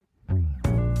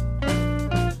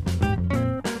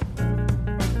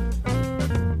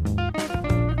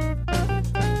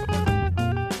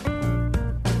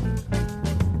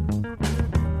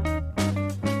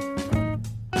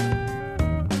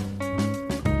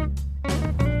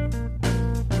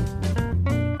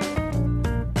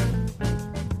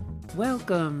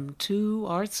Welcome to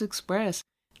Arts Express.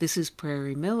 This is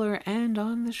Prairie Miller, and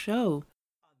on the show,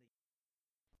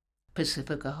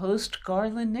 Pacifica host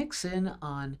Garland Nixon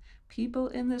on people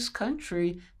in this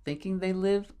country thinking they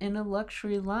live in a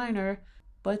luxury liner,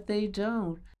 but they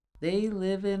don't. They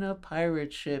live in a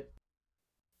pirate ship.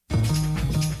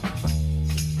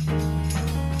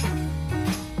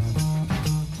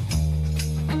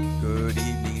 Good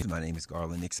evening. My name is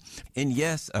Garland Nixon. And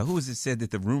yes, who has it said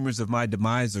that the rumors of my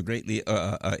demise are greatly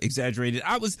exaggerated?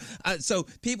 So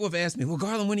people have asked me, well,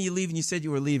 Garland, when are you leaving? You said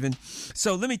you were leaving.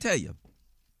 So let me tell you.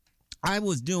 I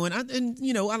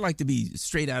like to be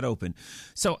straight out open.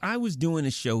 So I was doing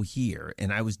a show here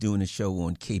and I was doing a show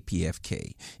on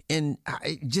KPFK, and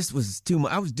it just was too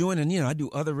much. I was doing, I do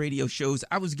other radio shows.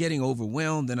 I was getting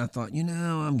overwhelmed, and I thought,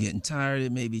 I'm getting tired.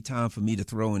 It may be time for me to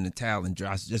throw in the towel and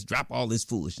just drop all this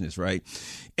foolishness, right?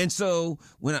 And so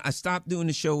when I stopped doing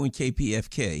the show on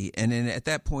KPFK, and then at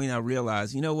that point I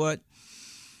realized, you know what?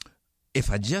 If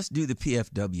I just do the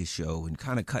PFW show and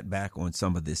kind of cut back on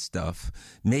some of this stuff,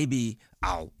 maybe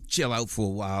I'll chill out for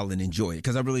a while and enjoy it,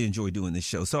 because I really enjoy doing this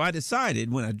show. So I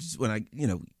decided when I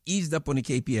eased up on the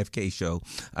KPFK show,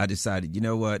 I decided, you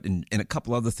know what, and a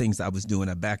couple other things I was doing,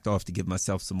 I backed off to give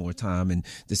myself some more time and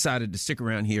decided to stick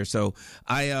around here. So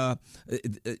I'll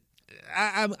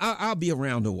be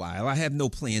around a while. I have no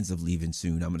plans of leaving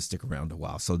soon. I'm going to stick around a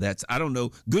while. So that's, I don't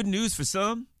know, good news for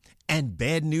some and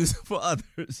bad news for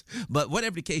others. But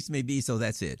whatever the case may be, so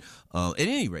that's it. At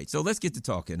any rate, so let's get to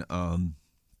talking. A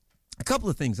couple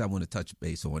of things I want to touch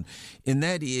base on, and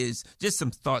that is just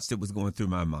some thoughts that was going through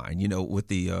my mind, with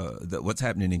the what's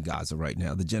happening in Gaza right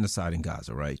now, the genocide in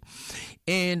Gaza, right?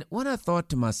 And when I thought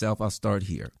to myself, I'll start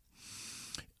here.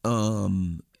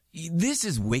 This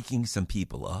is waking some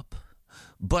people up.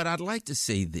 But I'd like to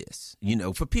say this,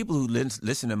 for people who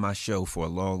listen to my show for a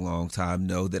long, long time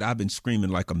know that I've been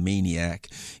screaming like a maniac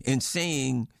and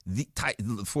saying,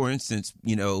 for instance,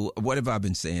 what have I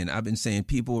been saying? I've been saying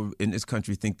people in this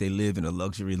country think they live in a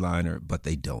luxury liner, but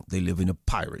they don't. They live in a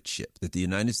pirate ship, that the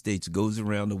United States goes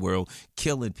around the world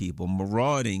killing people,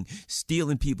 marauding,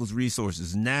 stealing people's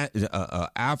resources,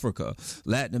 Africa,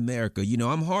 Latin America.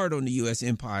 I'm hard on the U.S.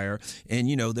 empire, and,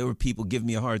 there were people giving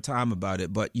me a hard time about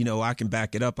it, but, I can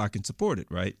back it up. I can support it,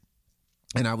 right?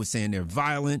 And I was saying they're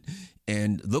violent,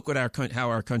 and look what how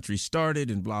our country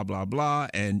started, and blah, blah, blah.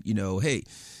 And, hey,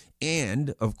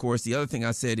 and of course, the other thing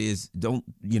I said is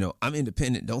I'm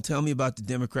independent. Don't tell me about the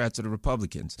Democrats or the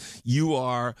Republicans. You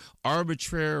are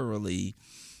arbitrarily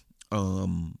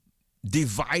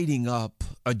dividing up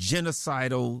a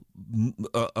genocidal,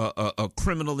 a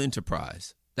criminal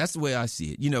enterprise. That's the way I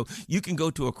see it. You can go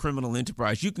to a criminal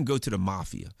enterprise. You can go to the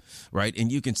mafia, right?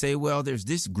 And you can say, well, there's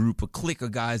this group, a clique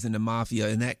of guys in the mafia,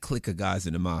 and that clique of guys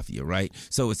in the mafia, right?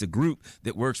 So it's a group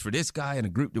that works for this guy and a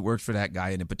group that works for that guy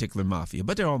in a particular mafia.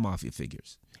 But they're all mafia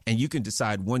figures. And you can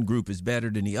decide one group is better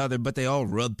than the other, but they all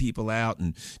rub people out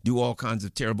and do all kinds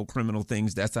of terrible criminal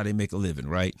things. That's how they make a living,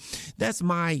 right? That's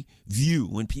my view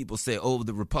when people say, oh,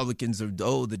 the Republicans or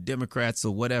the Democrats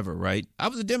or whatever, right? I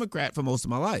was a Democrat for most of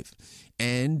my life.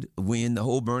 And when the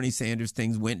whole Bernie Sanders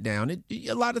things went down,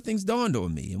 a lot of things dawned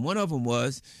on me. And one of them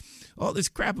was, all this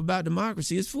crap about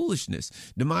democracy is foolishness.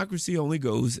 Democracy only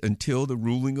goes until the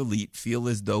ruling elite feel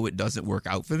as though it doesn't work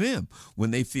out for them. When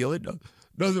they feel it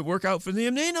doesn't work out for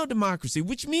them, there ain't no democracy,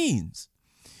 which means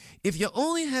if you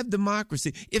only have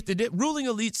democracy, if the ruling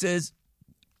elite says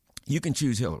you can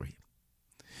choose Hillary,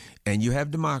 and you have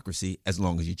democracy as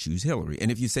long as you choose Hillary. And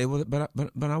if you say, well, but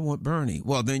I want Bernie,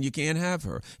 well, then you can't have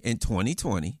her. In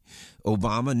 2020,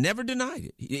 Obama never denied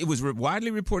it. It was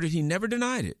widely reported he never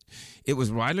denied it. It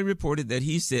was widely reported that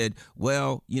he said,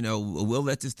 well, we'll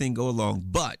let this thing go along,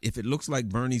 but if it looks like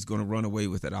Bernie's going to run away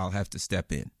with it, I'll have to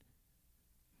step in.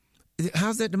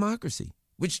 How's that democracy?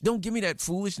 Which don't give me that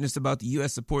foolishness about the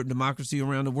U.S. supporting democracy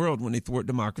around the world when they thwart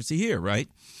democracy here, right?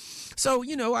 So,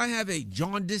 I have a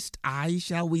jaundiced eye,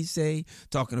 shall we say,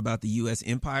 talking about the U.S.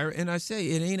 empire. And I say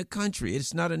it ain't a country.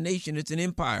 It's not a nation. It's an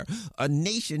empire. A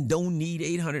nation don't need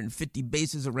 850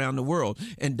 bases around the world.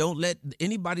 And don't let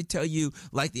anybody tell you,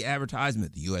 like the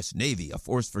advertisement, the U.S. Navy, a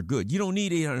force for good. You don't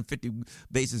need 850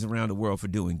 bases around the world for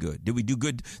doing good. Did we do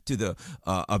good to the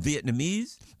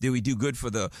Vietnamese? Did we do good for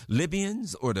the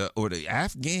Libyans or the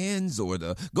Afghans or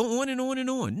go on and on and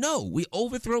on? No, we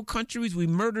overthrow countries. We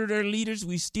murder their leaders.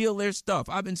 We steal their stuff.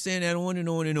 I've been saying that on and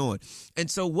on and on. And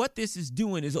so what this is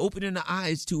doing is opening the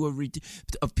eyes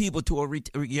of people to a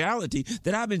reality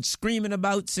that I've been screaming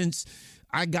about since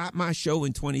I got my show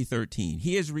in 2013.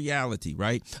 Here's reality,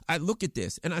 right? I look at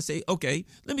this and I say, okay,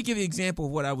 let me give you an example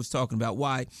of what I was talking about.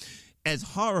 Why, as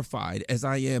horrified as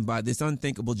I am by this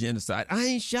unthinkable genocide, I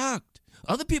ain't shocked.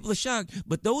 Other people are shocked,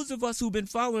 but those of us who've been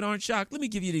following aren't shocked. Let me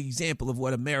give you the example of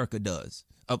what America does,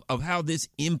 of how this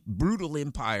brutal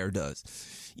empire does.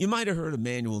 You might have heard of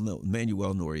Manuel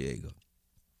Noriega.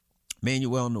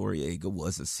 Manuel Noriega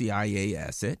was a CIA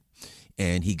asset,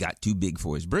 and he got too big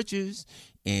for his britches.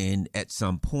 And at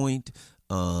some point,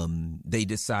 they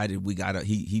decided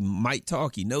he might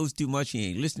talk. He knows too much. He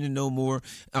ain't listening no more.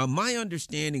 My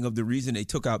understanding of the reason they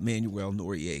took out Manuel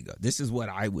Noriega, this is what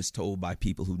I was told by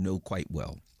people who know quite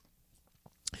well,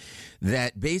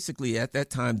 that basically at that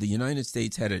time the United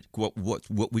States had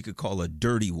what we could call a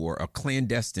dirty war, a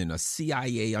clandestine, a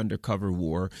CIA undercover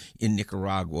war in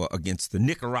Nicaragua against the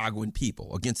Nicaraguan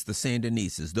people, against the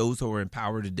Sandinistas, those who are in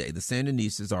power today. The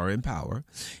Sandinistas are in power,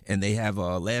 and they have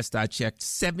last I checked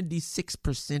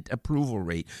 76% approval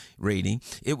rating.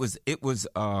 It is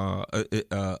under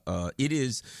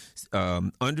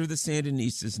the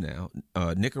Sandinistas now.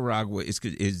 Nicaragua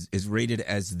is rated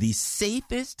as the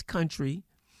safest country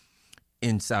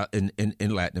in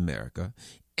Latin America,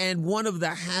 and one of the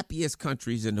happiest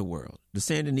countries in the world. The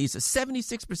Sandinistas,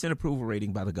 76% approval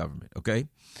rating by the government, okay?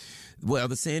 Well,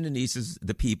 the Sandinistas,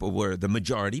 the people, were the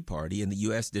majority party, and the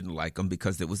U.S. didn't like them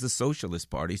because it was a socialist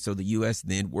party. So the U.S.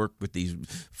 then worked with these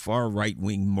far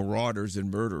right-wing marauders and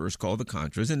murderers called the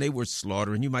Contras, and they were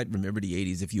slaughtering. You might remember the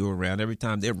 80s if you were around. Every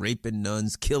time they're raping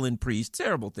nuns, killing priests,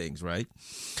 terrible things, right?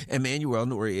 And Manuel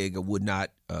Noriega would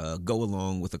not go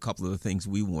along with a couple of the things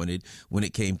we wanted when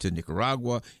it came to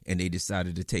Nicaragua, and they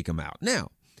decided to take him out.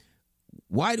 Now,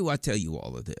 why do I tell you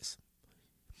all of this?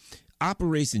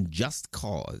 Operation Just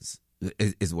Cause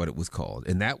is what it was called.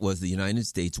 And that was the United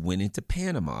States went into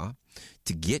Panama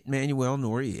to get Manuel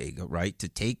Noriega, right, to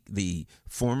take the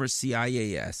former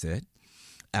CIA asset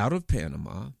out of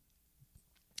Panama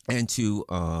and to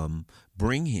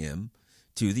bring him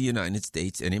to the United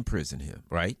States and imprison him,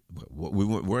 right? We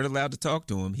weren't allowed to talk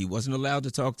to him. He wasn't allowed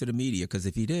to talk to the media because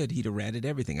if he did, he'd have ratted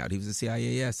everything out. He was a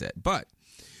CIA asset. But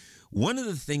one of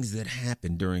the things that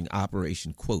happened during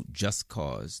Operation, quote, Just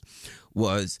Cause,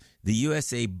 was the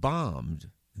USA bombed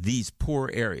these poor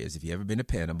areas. If you've ever been to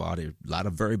Panama, there are a lot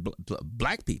of very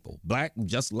black people, black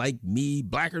just like me,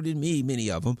 blacker than me, many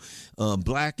of them,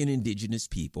 black and indigenous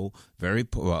people, very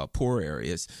poor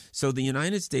areas. So the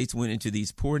United States went into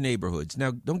these poor neighborhoods.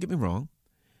 Now, don't get me wrong.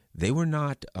 They were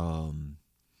not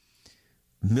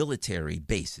military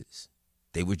bases.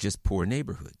 They were just poor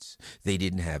neighborhoods. They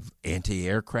didn't have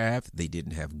anti-aircraft. They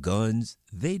didn't have guns.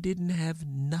 They didn't have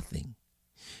nothing.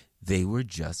 They were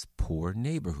just poor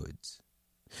neighborhoods.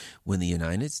 When the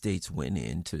United States went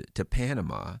into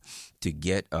Panama to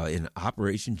get in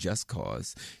Operation Just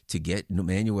Cause to get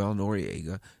Manuel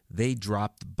Noriega, they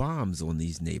dropped bombs on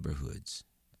these neighborhoods.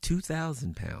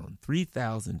 2,000-pound,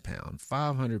 3,000-pound,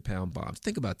 500-pound bombs.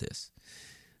 Think about this.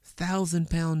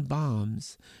 1,000-pound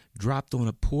bombs dropped on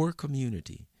a poor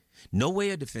community. No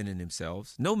way of defending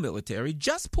themselves, no military,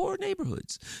 just poor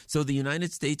neighborhoods. So the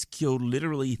United States killed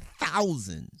literally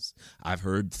thousands. I've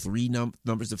heard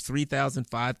numbers of 3,000,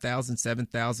 5,000,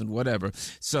 7,000, whatever.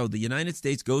 So the United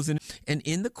States goes in, and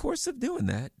in the course of doing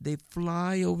that, they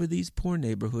fly over these poor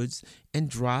neighborhoods and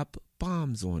drop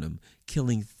bombs on them,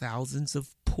 killing thousands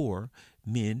of poor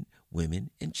men,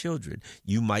 women, and children.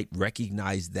 You might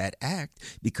recognize that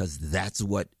act because that's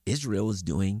what Israel is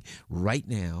doing right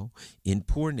now in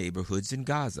poor neighborhoods in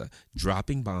Gaza,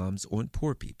 dropping bombs on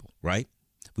poor people, right?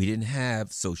 We didn't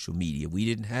have social media. We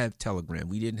didn't have Telegram.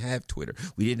 We didn't have Twitter.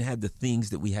 We didn't have the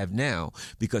things that we have now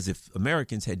because if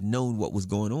Americans had known what was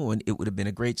going on, it would have been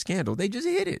a great scandal. They just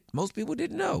hid it. Most people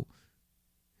didn't know.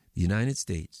 The United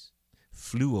States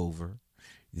flew over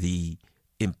the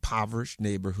impoverished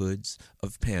neighborhoods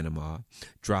of Panama,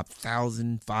 dropped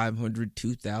 1,500,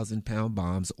 2,000-pound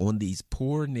bombs on these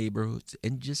poor neighborhoods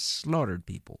and just slaughtered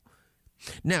people.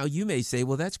 Now, you may say,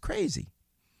 well, that's crazy.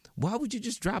 Why would you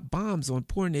just drop bombs on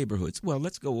poor neighborhoods? Well,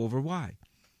 let's go over why.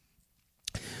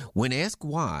 When asked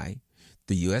why,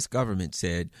 the U.S. government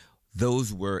said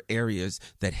those were areas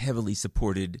that heavily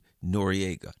supported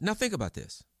Noriega. Now, think about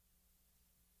this.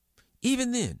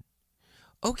 Even then,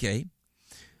 okay,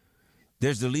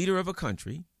 there's the leader of a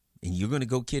country, and you're going to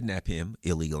go kidnap him,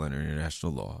 illegal under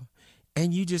international law,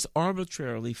 and you just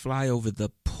arbitrarily fly over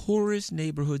the poorest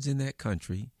neighborhoods in that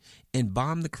country and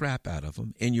bomb the crap out of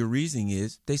them, and your reasoning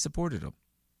is they supported them.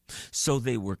 So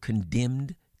they were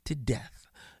condemned to death.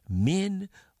 Men,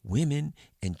 women,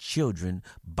 and children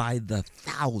by the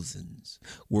thousands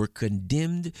were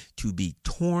condemned to be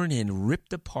torn and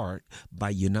ripped apart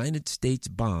by United States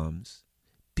bombs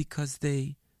because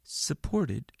they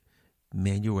supported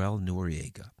Manuel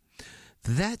Noriega.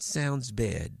 That sounds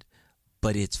bad,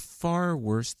 but it's far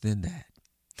worse than that.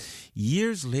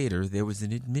 Years later, there was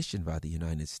an admission by the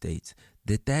United States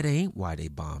that ain't why they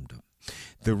bombed them.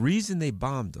 The reason they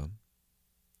bombed them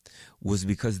was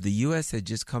because the U.S. had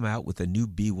just come out with a new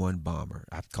B-1 bomber.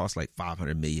 It cost like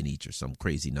 $500 million each or some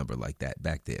crazy number like that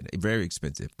back then. Very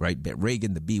expensive, right?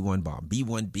 Reagan, the B-1 bomb,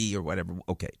 B-1B or whatever.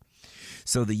 Okay.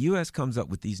 So the U.S. comes up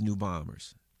with these new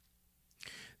bombers.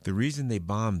 The reason they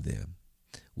bombed them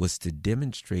was to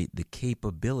demonstrate the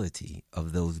capability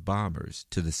of those bombers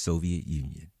to the Soviet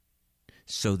Union.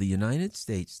 So the United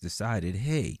States decided,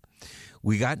 hey,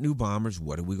 we got new bombers.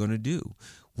 What are we going to do?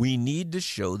 We need to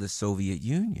show the Soviet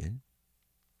Union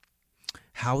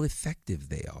how effective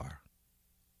they are.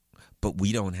 But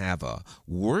we don't have a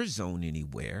war zone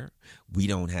anywhere. We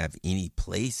don't have any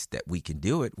place that we can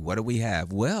do it. What do we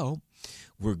have? Well,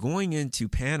 we're going into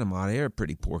Panama. They're a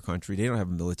pretty poor country. They don't have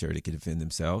a military that can defend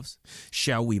themselves.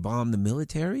 Shall we bomb the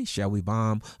military? Shall we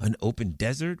bomb an open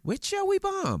desert? Which shall we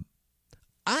bomb?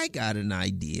 I got an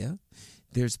idea.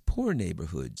 There's poor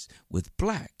neighborhoods with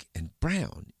black and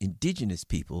brown indigenous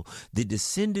people, the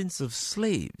descendants of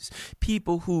slaves,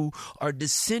 people who are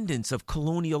descendants of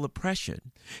colonial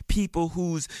oppression, people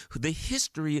the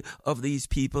history of these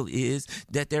people is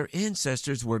that their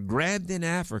ancestors were grabbed in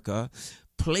Africa,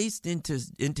 placed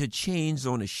into chains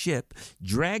on a ship,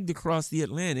 dragged across the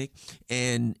Atlantic,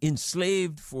 and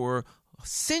enslaved for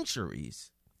centuries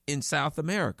in South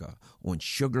America on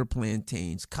sugar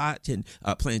plantains, cotton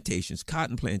plantations,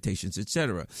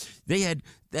 etc. They had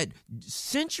that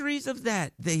centuries of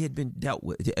that they had been dealt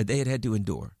with, they had to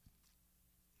endure,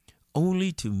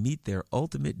 only to meet their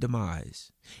ultimate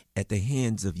demise at the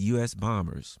hands of U.S.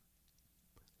 bombers,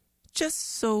 just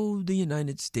so the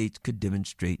United States could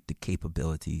demonstrate the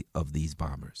capability of these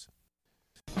bombers.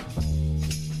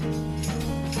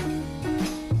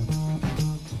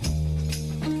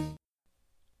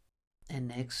 And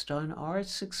next on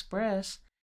Arts Express,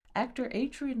 actor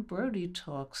Adrien Brody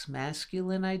talks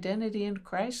masculine identity in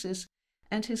crisis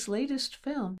and his latest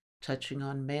film touching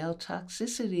on male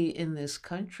toxicity in this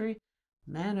country,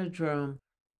 Manodrome,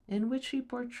 in which he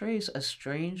portrays a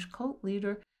strange cult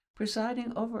leader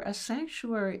presiding over a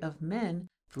sanctuary of men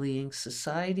fleeing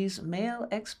society's male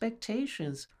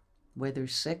expectations, whether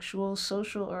sexual,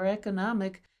 social, or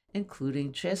economic,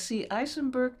 including Jesse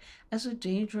Eisenberg as a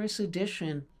dangerous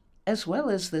addition, as well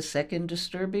as the second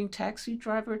disturbing Taxi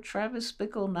Driver Travis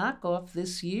Bickle knockoff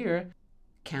this year,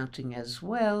 counting as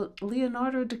well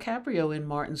Leonardo DiCaprio in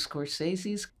Martin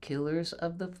Scorsese's Killers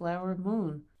of the Flower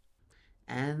Moon,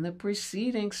 and the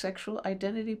preceding sexual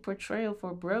identity portrayal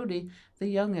for Brody, the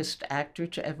youngest actor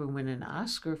to ever win an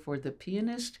Oscar for The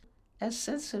Pianist, as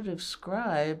sensitive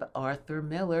scribe Arthur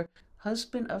Miller,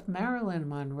 husband of Marilyn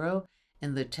Monroe,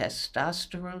 in the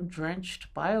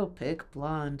testosterone-drenched biopic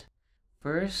Blonde.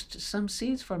 First, some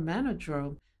seeds from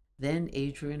Manodrome, then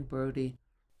Adrien Brody.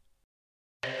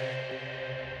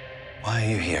 Why are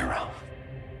you here, Ralph?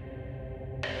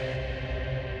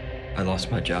 I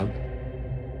lost my job.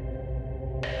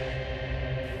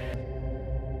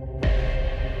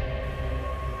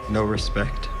 No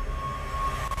respect.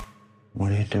 What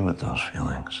do you do with those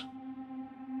feelings?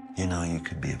 You know you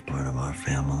could be a part of our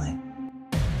family.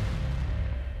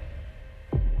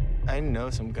 I know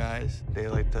some guys, they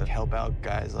like to help out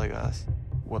guys like us.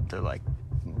 What, they're like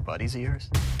buddies of yours?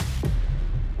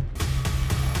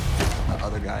 The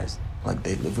other guys, like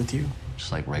they live with you?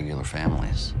 Just like regular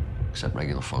families. Except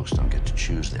regular folks don't get to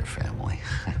choose their family.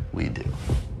 We do.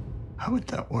 How would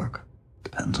that work?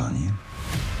 Depends on you.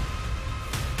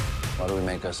 Why do we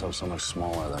make ourselves so much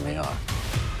smaller than we are?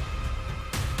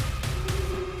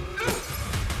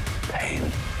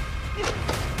 Pain.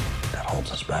 That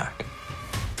holds us back.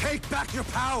 Take back your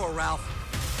power, Ralph!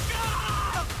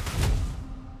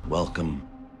 Welcome,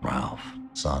 Ralph,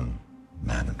 son,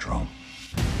 Manodrome.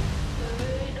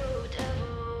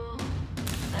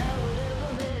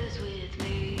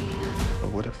 But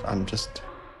what if I'm just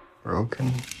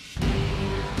broken?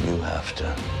 You have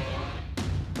to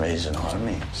raise an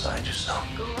army inside yourself.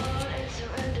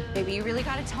 Baby, you really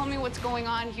gotta tell me what's going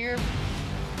on here.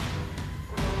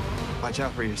 Watch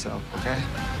out for yourself, okay?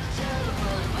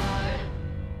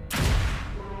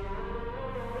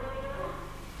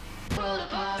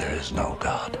 There is no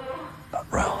God but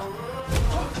Ralph.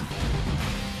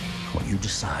 What you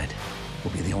decide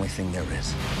will be the only thing there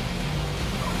is.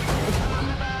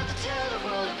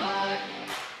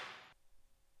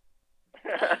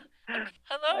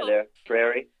 Hello. Hi there,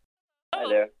 Prairie. Hi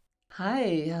there. Hi,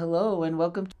 hello, and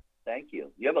welcome to... Thank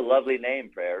you. You have a lovely name,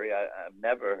 Prairie. I've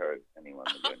never heard anyone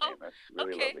with your name. That's a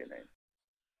really lovely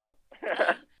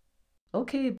name.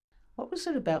 Okay, what was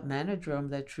it about Manodrome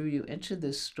that drew you into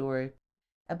this story?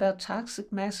 about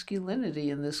toxic masculinity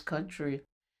in this country.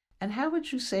 And how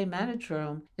would you say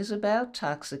Manodrome is about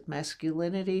toxic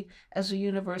masculinity as a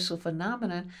universal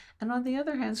phenomenon, and on the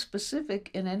other hand,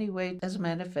 specific in any way as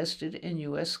manifested in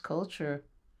U.S. culture?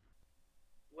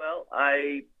 Well,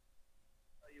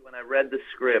 when I read the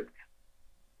script,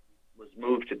 was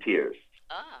moved to tears.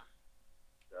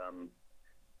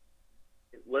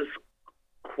 It was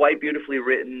quite beautifully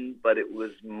written, but it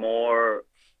was more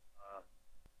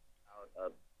out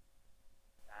of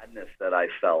sadness that I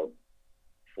felt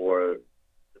for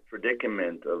the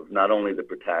predicament of not only the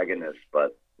protagonist,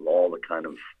 but all the kind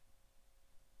of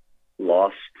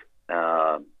lost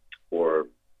or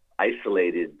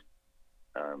isolated,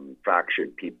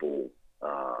 fractured people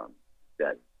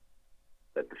that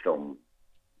the film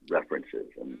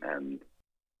references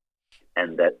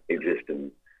and that exist in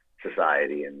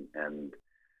society, and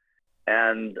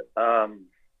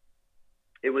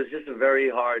it was just a very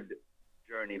hard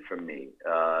journey for me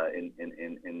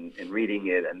in reading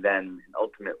it, and then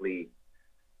ultimately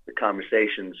the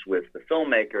conversations with the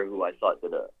filmmaker, who I thought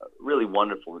did a really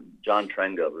wonderful, John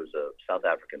Trenga, who's a South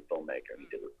African filmmaker. He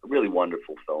did a really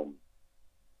wonderful film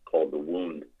called The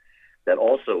Wound that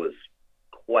also is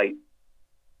quite,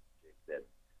 that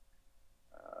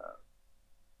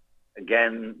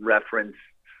again referenced,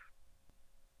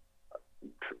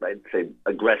 I'd say,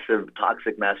 aggressive,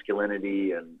 toxic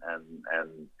masculinity and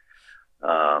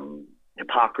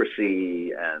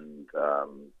hypocrisy, and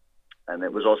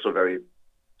it was also very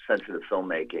sensitive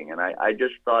filmmaking. And I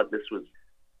just thought this was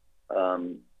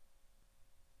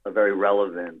a very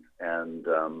relevant and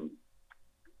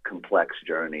complex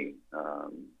journey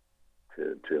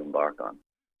to embark on.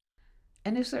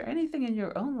 And is there anything in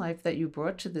your own life that you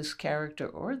brought to this character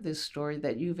or this story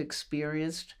that you've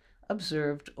experienced,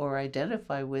 observed, or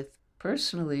identify with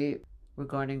personally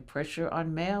regarding pressure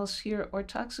on males here or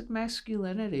toxic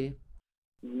masculinity?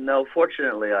 No,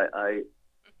 fortunately, I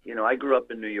grew up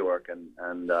in New York, and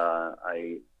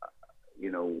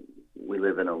we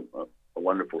live in a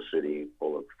wonderful city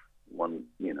full of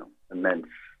immense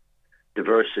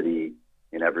diversity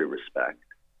in every respect,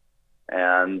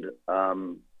 and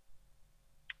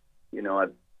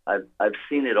I've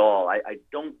seen it all. I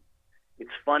don't. It's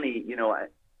funny, much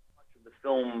of the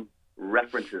film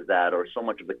references that, or so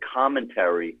much of the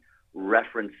commentary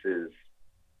references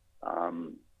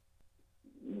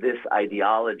this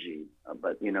ideology.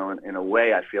 But in a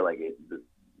way, I feel like it's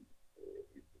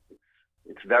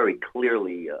very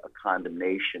clearly a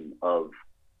condemnation of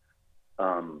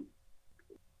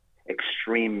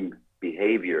extreme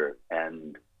behavior,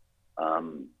 and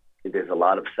there's a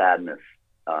lot of sadness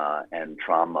and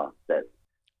trauma that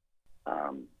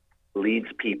leads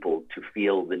people to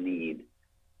feel the need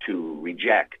to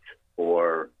reject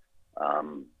or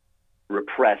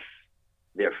repress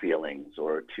their feelings,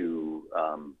 or to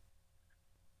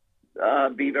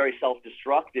be very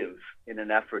self-destructive in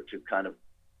an effort to kind of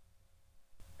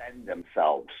defend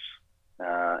themselves.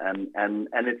 And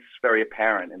it's very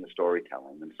apparent in the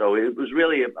storytelling. And so it was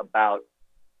really about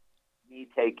me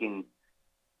taking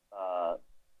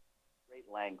great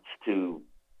lengths to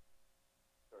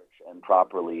search and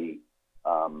properly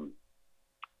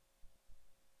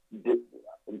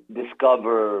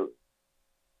discover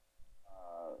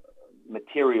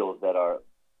materials that are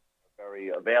very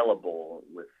available.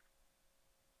 With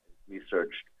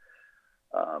researched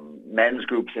men's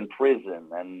groups in prison,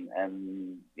 and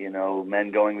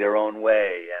men going their own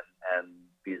way, and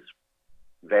these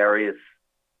various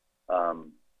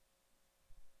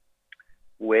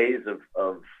ways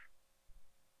of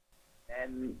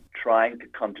men trying to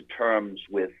come to terms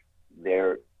with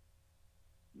their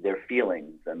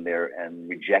feelings and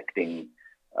rejecting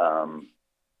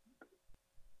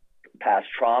past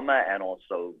trauma and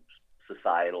also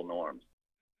societal norms.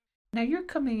 Now, you're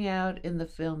coming out in the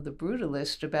film The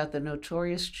Brutalist about the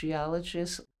notorious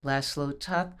geologist Laszlo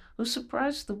Toth, who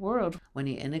surprised the world when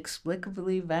he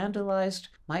inexplicably vandalized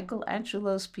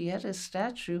Michelangelo's Pieta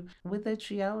statue with a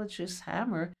geologist's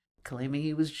hammer, claiming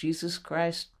he was Jesus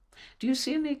Christ. Do you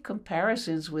see any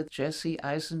comparisons with Jesse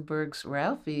Eisenberg's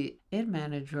Ralphie in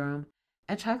Manodrome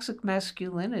and toxic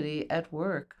masculinity at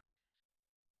work?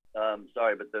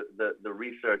 Sorry, but the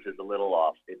research is a little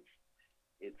off.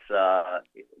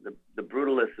 The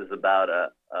Brutalist is about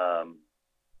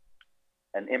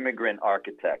an immigrant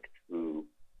architect who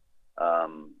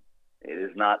it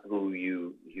is not who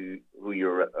you're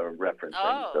referencing.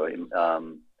 Oh. So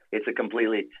it's a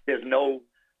completely, there's no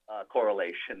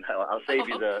correlation. I'll save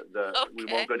you the Okay. We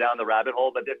won't go down the rabbit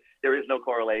hole, but there is no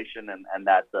correlation, and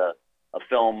that's a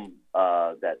film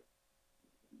that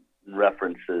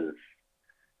references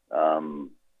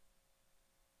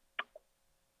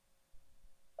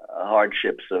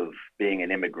hardships of being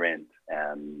an immigrant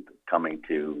and coming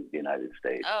to the United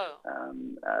States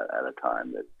at a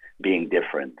time that being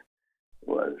different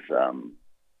was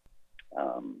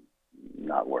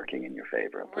not working in your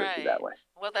favor. I'll put it that way.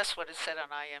 Well, that's what it said on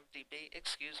IMDb.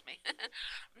 Excuse me.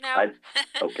 Now,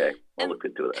 okay, I'll look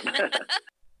into that.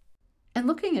 And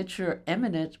looking at your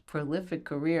eminent, prolific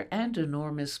career and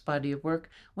enormous body of work,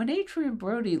 when Adrien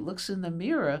Brody looks in the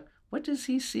mirror, what does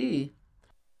he see?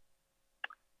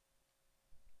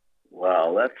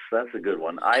 Well, that's a good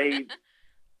one. I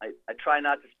try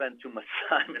not to spend too much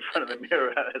time in front of the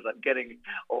mirror as I'm getting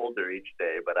older each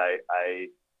day, but I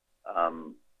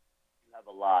have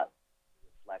a lot to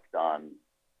reflect on.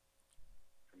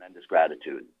 Tremendous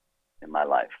gratitude in my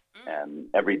life, and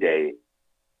every day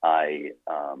I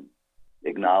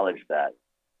acknowledge that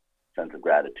sense of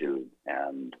gratitude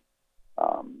and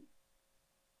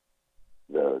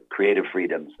the creative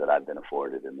freedoms that I've been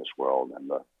afforded in this world, and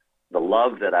the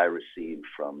love that I receive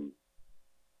from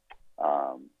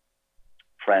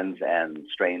friends and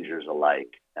strangers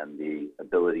alike, and the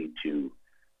ability to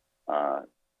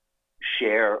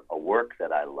share a work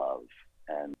that I love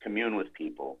and commune with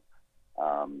people.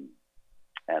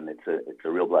 And it's a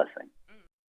real blessing.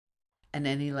 And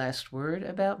any last word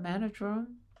about Manodrome?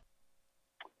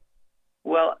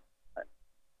 Well,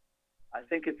 I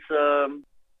think it's a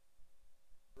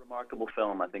remarkable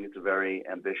film. I think it's a very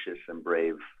ambitious and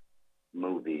brave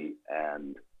movie.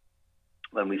 And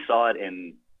when we saw it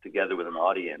together with an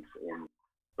audience in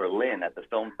Berlin at the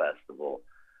film festival,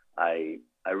 I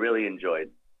really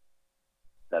enjoyed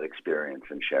that experience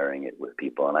and sharing it with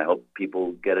people. And I hope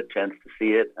people get a chance to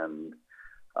see it. And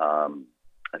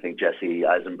I think Jesse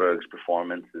Eisenberg's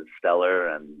performance is stellar,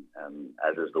 and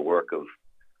as is the work of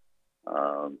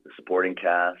the supporting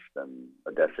cast and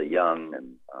Odessa Young.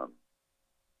 And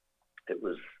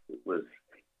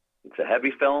it's a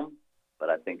heavy film, but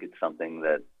I think it's something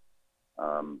that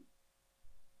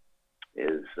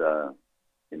is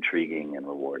intriguing and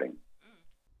rewarding.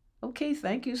 Okay,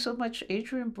 thank you so much,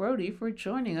 Adrien Brody, for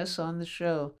joining us on the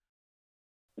show.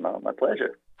 No, my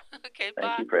pleasure. Okay, bye.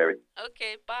 Thank you, Prairie.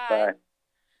 Okay, bye. Bye.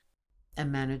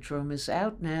 And Manodrome is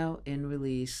out now in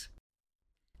release.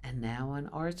 And now on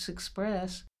Arts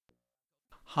Express.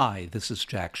 Hi, this is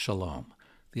Jack Shalom.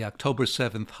 The October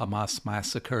 7th Hamas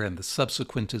massacre and the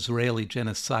subsequent Israeli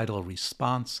genocidal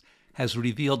response has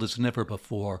revealed as never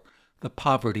before the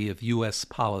poverty of U.S.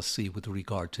 policy with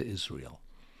regard to Israel.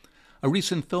 A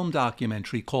recent film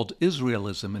documentary called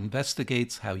Israelism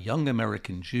investigates how young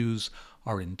American Jews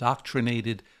are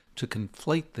indoctrinated to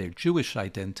conflate their Jewish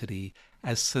identity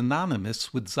as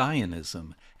synonymous with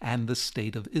Zionism and the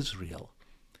State of Israel.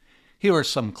 Here are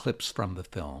some clips from the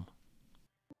film.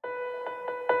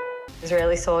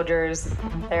 Israeli soldiers,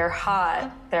 they're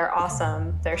hot, they're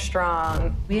awesome, they're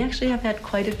strong. We actually have had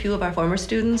quite a few of our former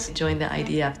students join the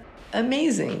IDF.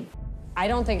 Amazing. I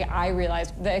don't think I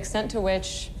realized the extent to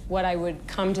which what I would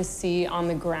come to see on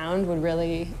the ground would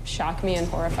really shock me and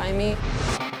horrify me.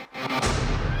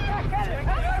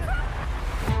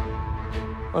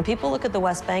 When people look at the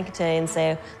West Bank today and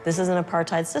say, this is an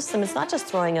apartheid system, it's not just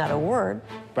throwing out a word.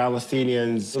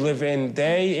 Palestinians live in,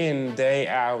 day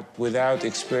out, without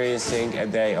experiencing a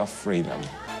day of freedom.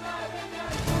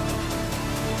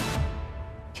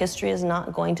 History is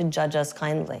not going to judge us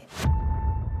kindly.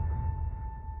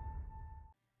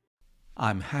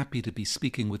 I'm happy to be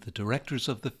speaking with the directors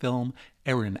of the film,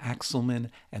 Aaron Axelman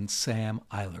and Sam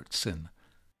Eilertson.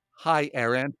 Hi,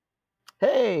 Aaron.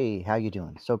 Hey, how you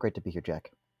doing? So great to be here,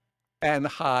 Jack. And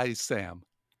hi, Sam.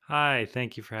 Hi,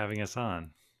 thank you for having us on.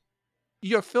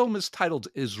 Your film is titled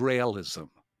Israelism.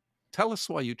 Tell us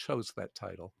why you chose that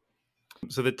title.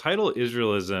 So the title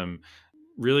Israelism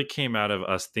really came out of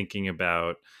us thinking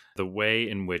about the way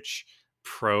in which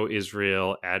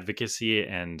pro-Israel advocacy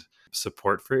and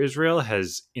support for Israel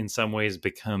has in some ways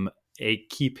become a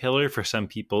key pillar, for some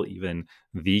people even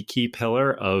the key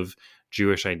pillar of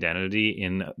Jewish identity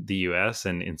in the US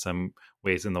and in some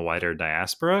ways in the wider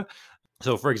diaspora.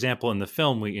 So, for example, in the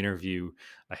film, we interview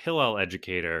a Hillel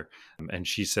educator, and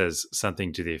she says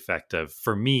something to the effect of,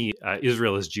 for me,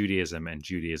 Israel is Judaism and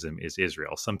Judaism is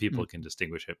Israel. Some people can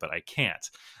distinguish it, but I can't.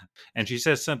 And she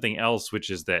says something else,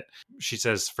 which is that she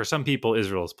says, for some people,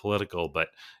 Israel is political, but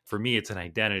for me, it's an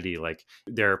identity. Like,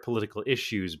 there are political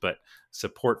issues, but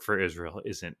support for Israel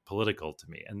isn't political to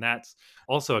me. And that's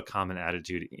also a common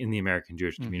attitude in the American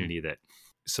Jewish community, that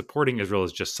supporting Israel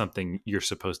is just something you're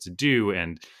supposed to do.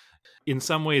 And in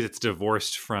some ways, it's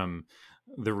divorced from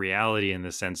the reality in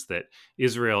the sense that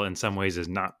Israel in some ways is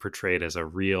not portrayed as a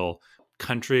real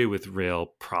country with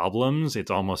real problems. It's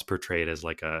almost portrayed as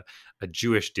like a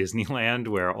Jewish Disneyland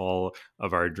where all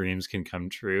of our dreams can come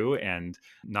true, and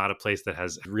not a place that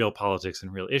has real politics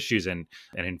and real issues, and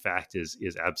in fact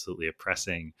is absolutely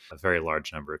oppressing a very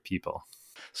large number of people.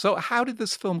 So how did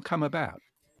this film come about?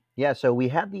 Yeah, so we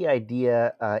had the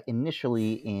idea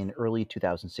initially in early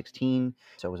 2016.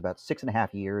 So it was about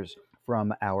 6.5 years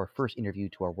from our first interview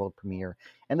to our world premiere.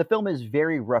 And the film is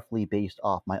very roughly based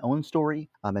off my own story,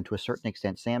 and to a certain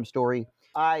extent, Sam's story.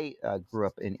 I grew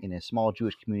up in a small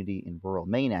Jewish community in rural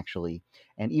Maine, actually.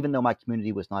 And even though my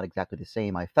community was not exactly the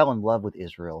same, I fell in love with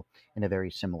Israel in a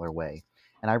very similar way.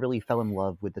 And I really fell in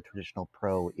love with the traditional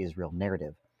pro-Israel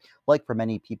narrative. Like for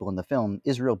many people in the film,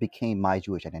 Israel became my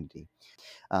Jewish identity.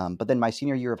 But then my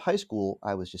senior year of high school,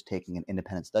 I was just taking an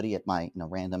independent study at my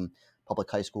random public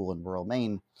high school in rural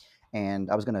Maine,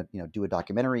 and I was going to do a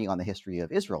documentary on the history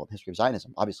of Israel, the history of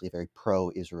Zionism. Obviously, a very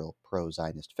pro-Israel,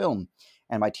 pro-Zionist film.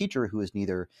 And my teacher, who is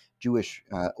neither Jewish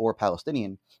or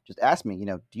Palestinian, just asked me,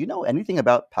 do you know anything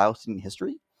about Palestinian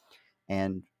history?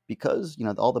 And because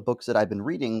all the books that I've been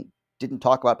reading didn't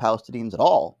talk about Palestinians at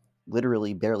all,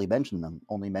 literally barely mentioned them,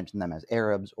 only mentioned them as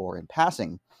Arabs or in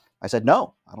passing, I said,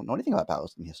 no, I don't know anything about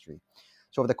Palestinian history.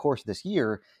 So over the course of this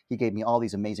year, he gave me all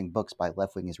these amazing books by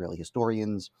left-wing Israeli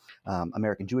historians,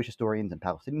 American Jewish historians, and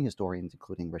Palestinian historians,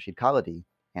 including Rashid Khalidi.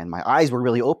 And my eyes were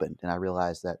really opened, and I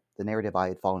realized that the narrative I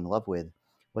had fallen in love with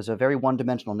was a very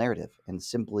one-dimensional narrative and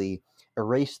simply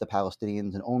erased the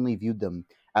Palestinians and only viewed them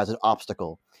as an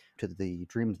obstacle to the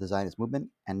dreams of the Zionist movement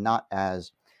and not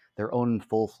as their own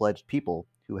full-fledged people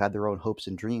who had their own hopes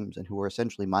and dreams and who were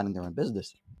essentially minding their own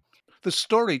business. The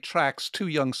story tracks two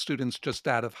young students just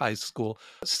out of high school,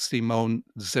 Simone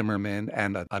Zimmerman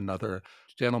and another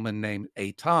gentleman named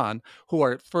Eitan, who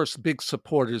are at first big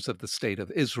supporters of the state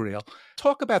of Israel.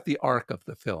 Talk about the arc of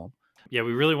the film. Yeah,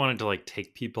 we really wanted to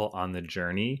take people on the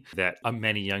journey that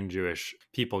many young Jewish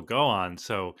people go on.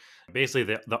 So basically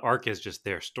the arc is just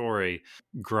their story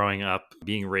growing up,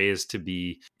 being raised to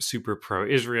be super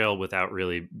pro-Israel without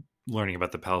really learning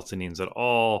about the Palestinians at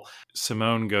all.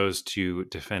 Simone goes to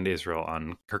defend Israel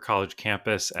on her college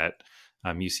campus at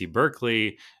UC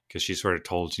Berkeley because she's sort of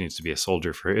told she needs to be a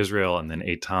soldier for Israel. And then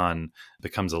Eitan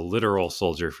becomes a literal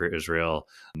soldier for Israel,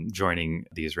 joining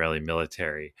the Israeli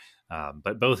military.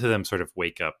 But both of them sort of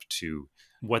wake up to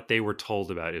what they were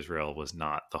told about Israel was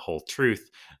not the whole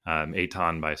truth.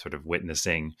 Eitan by sort of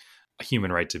witnessing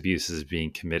human rights abuses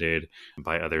being committed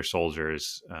by other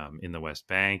soldiers in the West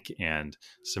Bank, and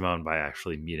Simone by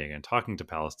actually meeting and talking to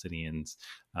Palestinians.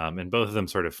 And both of them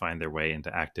sort of find their way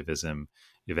into activism.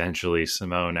 Eventually,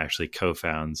 Simone actually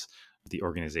co-founds the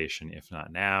organization If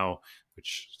Not Now,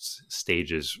 which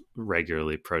stages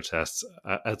regularly protests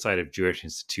outside of Jewish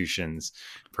institutions,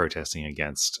 protesting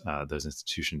against those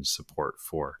institutions' support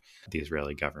for the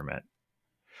Israeli government.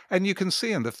 And you can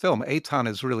see in the film, Eitan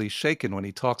is really shaken when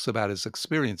he talks about his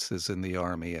experiences in the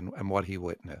army and what he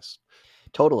witnessed.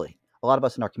 Totally. A lot of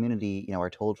us in our community, are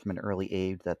told from an early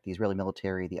age that the Israeli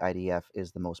military, the IDF,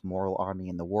 is the most moral army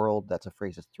in the world. That's a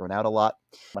phrase that's thrown out a lot.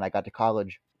 When I got to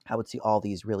college, I would see all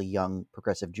these really young,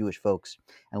 progressive Jewish folks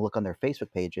and look on their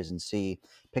Facebook pages and see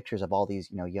pictures of all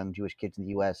these, young Jewish kids in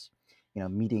the U.S.,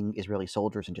 meeting Israeli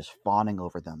soldiers and just fawning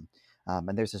over them.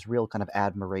 And there's this real kind of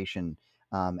admiration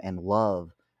and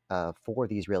love for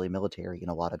the Israeli military in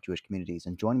a lot of Jewish communities.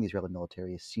 And joining the Israeli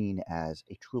military is seen as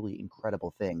a truly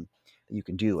incredible thing that you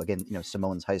can do. Again,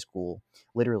 Simone's high school,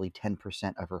 literally 10%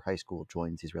 of her high school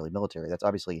joins the Israeli military. That's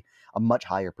obviously a much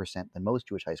higher percent than most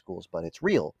Jewish high schools, but it's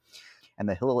real. And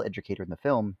the Hillel educator in the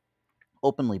film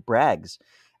openly brags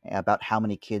about how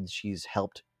many kids she's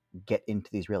helped get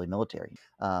into the Israeli military.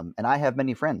 And I have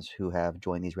many friends who have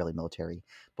joined the Israeli military,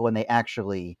 but when they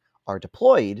actually are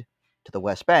deployed to the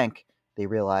West Bank, they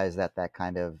realize that that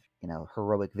kind of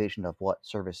heroic vision of what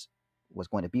service was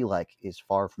going to be like is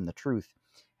far from the truth,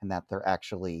 and that they're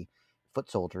actually foot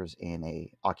soldiers in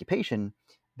a occupation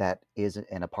that is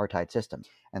an apartheid system.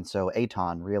 And so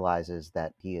Eitan realizes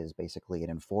that he is basically an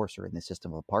enforcer in the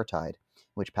system of apartheid,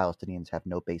 in which Palestinians have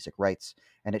no basic rights,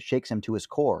 and it shakes him to his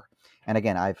core. And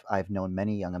again, I've known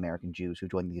many young American Jews who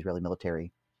joined the Israeli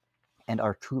military and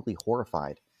are truly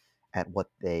horrified at what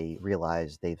they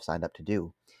realize they've signed up to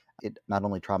do. It not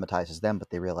only traumatizes them,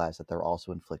 but they realize that they're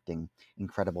also inflicting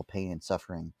incredible pain and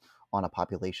suffering on a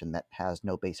population that has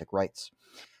no basic rights.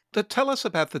 Tell us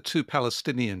about the two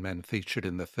Palestinian men featured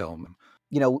in the film.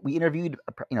 We interviewed,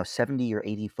 70 or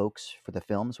 80 folks for the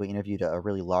film. So we interviewed a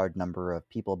really large number of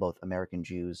people, both American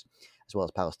Jews as well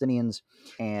as Palestinians.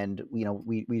 And,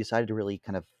 we decided to really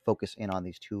kind of focus in on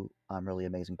these two really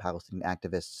amazing Palestinian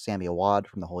activists, Sami Awad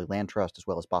from the Holy Land Trust, as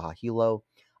well as Baha Hilo,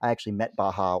 I actually met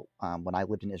Baha when I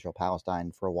lived in Israel,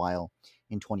 Palestine for a while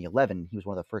in 2011. He was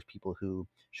one of the first people who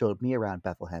showed me around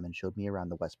Bethlehem and showed me around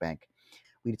the West Bank.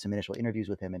 We did some initial interviews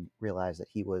with him and realized that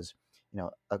he was,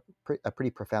 a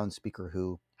pretty profound speaker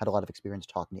who had a lot of experience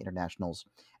talking to internationals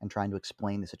and trying to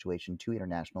explain the situation to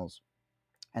internationals.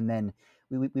 And then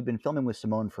we've been filming with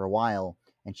Simone for a while,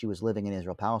 and she was living in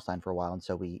Israel, Palestine for a while. And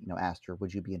so we, asked her,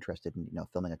 would you be interested in,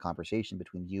 filming a conversation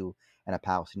between you and a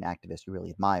Palestinian activist you really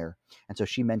admire? And so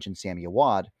she mentioned Sami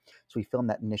Awad. So we filmed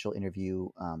that initial interview,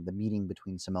 the meeting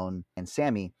between Simone and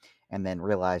Sami, and then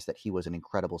realized that he was an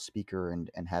incredible speaker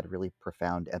and had really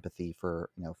profound empathy for,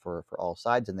 for all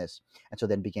sides in this. And so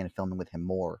then began filming with him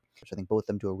more. So I think both of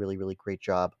them do a really, really great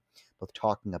job, both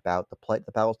talking about the plight of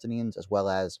the Palestinians as well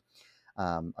as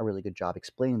a really good job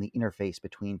explaining the interface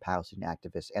between Palestinian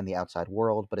activists and the outside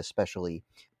world, but especially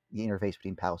the interface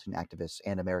between Palestinian activists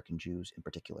and American Jews in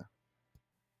particular.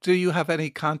 Do you have any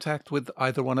contact with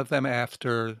either one of them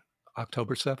after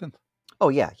October 7th? Oh,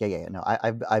 yeah. No,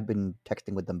 I've been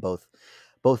texting with them both.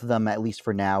 Both of them, at least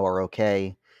for now, are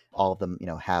okay. All of them,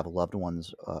 have loved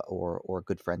ones or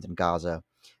good friends in Gaza.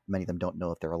 Many of them don't know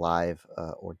if they're alive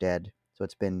or dead. So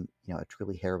it's been, a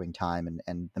truly harrowing time,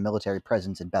 and the military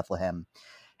presence in Bethlehem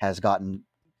has gotten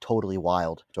totally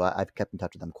wild. So I've kept in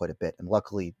touch with them quite a bit, and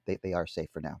luckily they are safe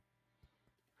for now.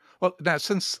 Well, now,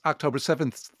 since October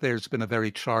 7th, there's been a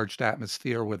very charged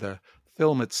atmosphere where the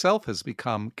film itself has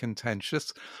become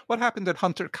contentious. What happened at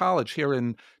Hunter College here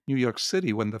in New York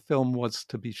City when the film was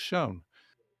to be shown?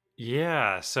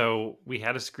 Yeah, so we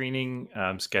had a screening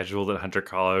scheduled at Hunter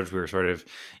College. We were sort of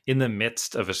in the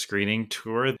midst of a screening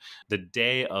tour. The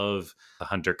day of the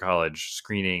Hunter College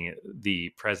screening,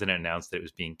 the president announced that it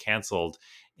was being canceled.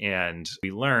 And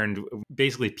we learned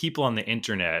basically people on the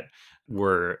internet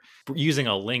were using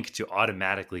a link to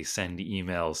automatically send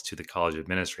emails to the college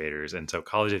administrators. And so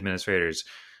college administrators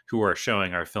who are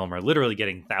showing our film are literally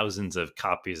getting thousands of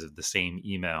copies of the same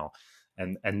email.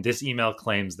 And this email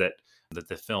claims that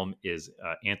the film is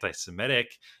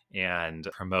anti-Semitic and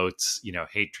promotes,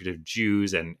 hatred of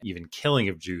Jews and even killing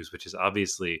of Jews, which is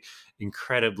obviously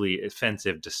incredibly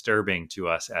offensive, disturbing to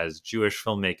us as Jewish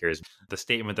filmmakers. The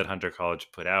statement that Hunter College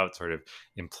put out sort of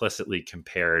implicitly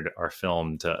compared our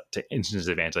film to instances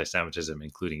of anti-Semitism,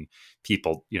 including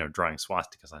people, drawing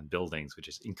swastikas on buildings, which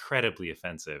is incredibly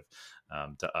offensive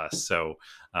to us. So,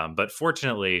 but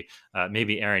fortunately,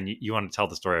 maybe Aaron, you want to tell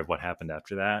the story of what happened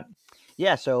after that?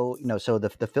 Yeah, so so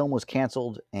the film was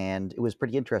canceled, and it was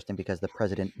pretty interesting because the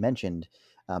president mentioned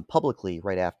publicly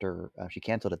right after she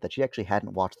canceled it that she actually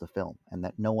hadn't watched the film, and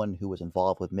that no one who was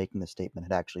involved with making the statement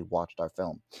had actually watched our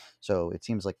film. So it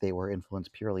seems like they were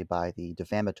influenced purely by the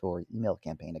defamatory email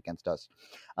campaign against us.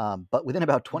 But within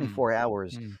about 24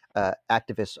 hours,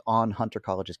 activists on Hunter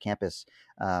College's campus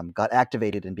got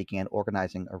activated and began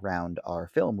organizing around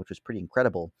our film, which was pretty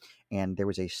incredible. And there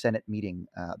was a Senate meeting,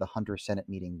 the Hunter Senate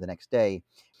meeting the next day,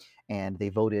 and they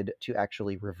voted to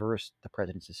actually reverse the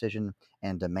president's decision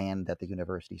and demand that the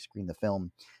university screen the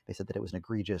film. They said that it was an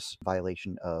egregious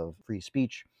violation of free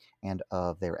speech and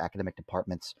of their academic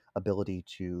department's ability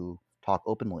to talk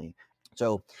openly.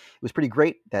 So it was pretty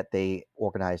great that they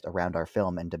organized around our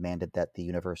film and demanded that the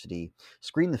university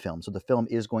screen the film. So the film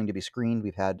is going to be screened.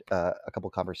 We've had a couple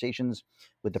conversations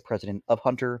with the president of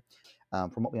Hunter.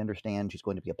 From what we understand, she's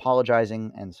going to be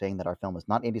apologizing and saying that our film is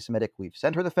not anti-Semitic. We've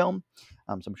sent her the film,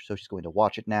 so she's going to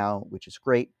watch it now, which is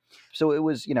great. So it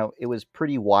was, it was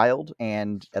pretty wild.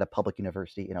 And at a public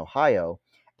university in Ohio,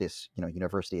 this,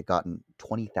 university had gotten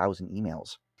 20,000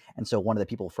 emails. And so one of the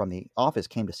people from the office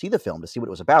came to see the film, to see what it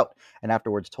was about, and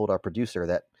afterwards told our producer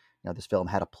that this film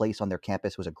had a place on their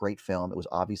campus. It was a great film. It was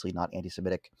obviously not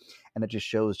anti-Semitic, and it just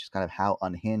shows just kind of how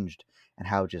unhinged and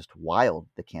how just wild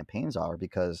the campaigns are,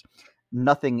 because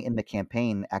nothing in the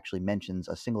campaign actually mentions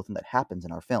a single thing that happens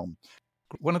in our film.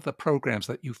 One of the programs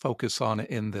that you focus on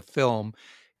in the film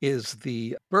is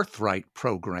the Birthright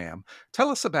program. Tell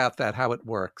us about that, how it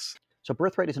works. So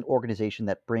Birthright is an organization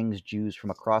that brings Jews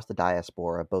from across the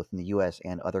diaspora, both in the U.S.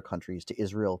 and other countries, to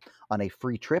Israel on a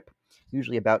free trip,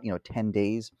 usually about 10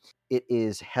 days. It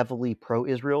is heavily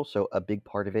pro-Israel, so a big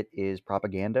part of it is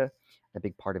propaganda. A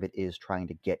big part of it is trying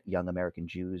to get young American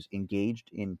Jews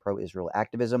engaged in pro-Israel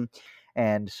activism.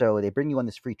 And so they bring you on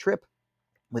this free trip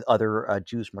with other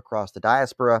Jews from across the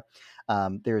diaspora.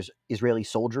 There's Israeli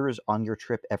soldiers on your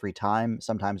trip every time,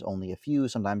 sometimes only a few.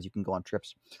 Sometimes you can go on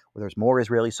trips where there's more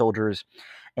Israeli soldiers.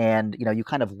 And, you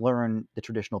kind of learn the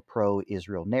traditional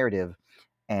pro-Israel narrative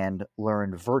and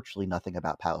learned virtually nothing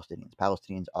about Palestinians.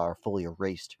 Palestinians are fully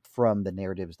erased from the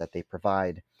narratives that they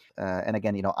provide. And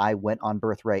again, I went on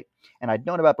Birthright, and I'd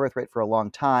known about Birthright for a long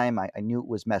time. I knew it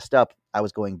was messed up. I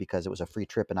was going because it was a free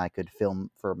trip and I could film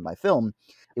for my film.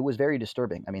 It was very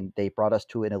disturbing. I mean, they brought us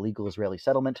to an illegal Israeli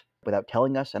settlement without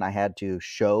telling us, and I had to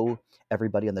show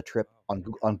everybody on the trip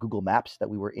on Google Maps that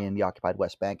we were in the occupied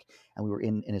West Bank, and we were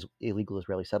in an illegal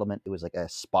Israeli settlement. It was like a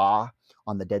spa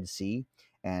on the Dead Sea,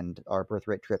 and our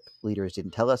Birthright trip leaders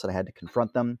didn't tell us, and I had to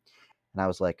confront them. And I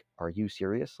was like, "Are you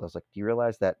serious?" I was like, "Do you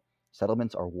realize that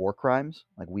settlements are war crimes?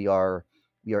 Like we are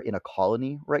in a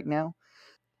colony right now."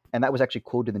 And that was actually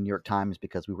quoted in the New York Times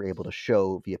because we were able to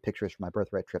show via pictures from my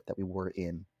Birthright trip that we were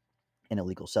in an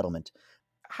illegal settlement.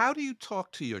 How do you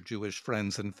talk to your Jewish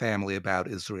friends and family about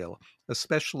Israel,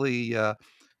 especially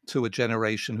to a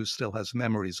generation who still has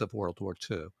memories of World War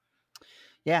II?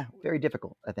 Yeah, very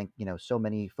difficult. I think, so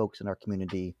many folks in our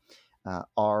community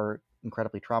are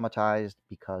incredibly traumatized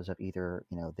because of either,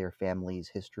 their family's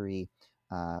history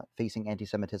facing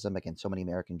anti-Semitism. Again, so many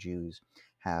American Jews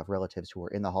have relatives who were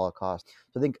in the Holocaust.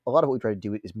 So I think a lot of what we try to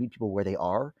do is meet people where they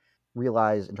are,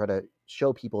 realize and try to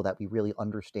show people that we really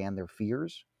understand their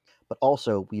fears, but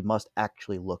also we must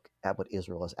actually look at what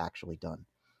Israel has actually done.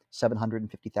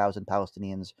 750,000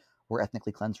 Palestinians were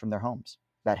ethnically cleansed from their homes.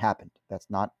 That happened. That's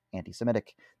not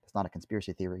anti-Semitic. That's not a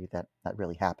conspiracy theory. That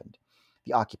really happened.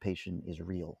 The occupation is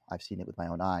real. I've seen it with my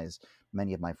own eyes.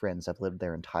 Many of my friends have lived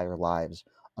their entire lives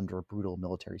under a brutal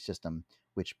military system,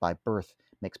 which by birth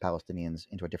makes Palestinians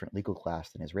into a different legal class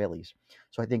than Israelis.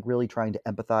 So I think really trying to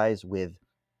empathize with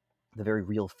the very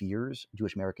real fears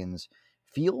Jewish Americans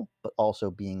feel, but also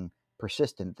being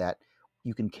persistent that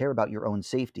you can care about your own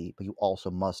safety, but you also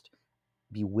must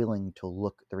be willing to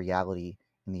look the reality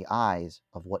in the eyes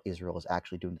of what Israel is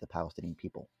actually doing to the Palestinian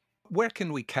people. Where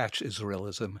can we catch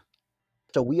Israelism?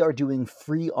 So we are doing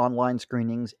free online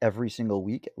screenings every single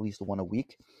week, at least one a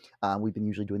week. We've been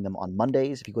usually doing them on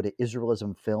Mondays. If you go to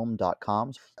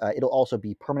israelismfilm.com, it'll also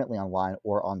be permanently online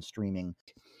or on streaming.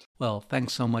 Well,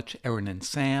 thanks so much, Erin and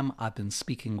Sam. I've been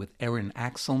speaking with Erin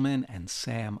Axelman and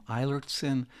Sam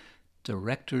Eilertson,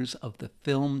 directors of the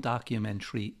film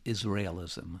documentary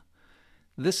Israelism.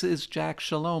 This is Jack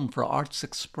Shalom for Arts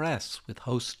Express with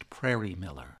host Prairie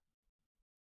Miller.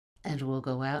 And we'll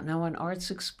go out now on Arts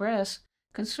Express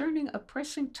concerning a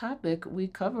pressing topic we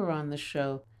cover on the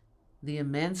show, the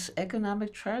immense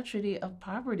economic tragedy of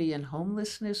poverty and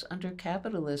homelessness under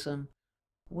capitalism.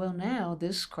 Well, now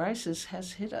this crisis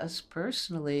has hit us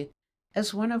personally,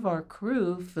 as one of our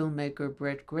crew, filmmaker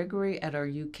Brett Gregory at our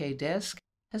UK desk,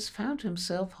 has found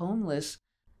himself homeless,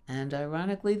 and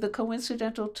ironically the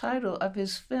coincidental title of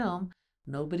his film,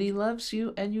 Nobody Loves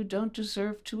You and You Don't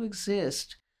Deserve to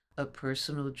Exist, a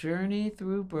personal journey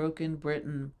through broken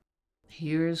Britain.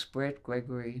 Here's Brett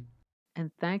Gregory.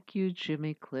 And thank you,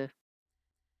 Jimmy Cliff.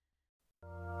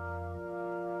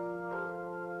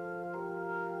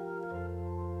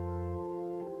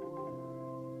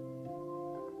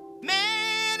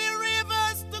 Many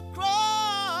rivers to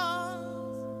cross,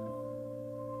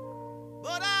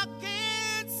 but I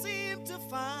can't seem to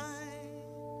find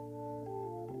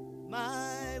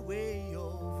my way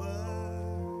over.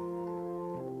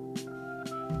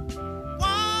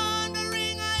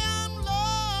 Wandering, I am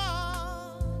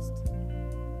lost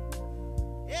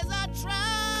as I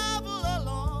travel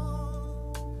along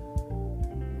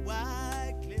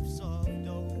wide cliffs of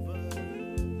Dover.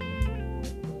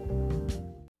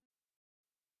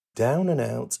 Down and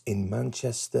Out in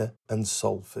Manchester and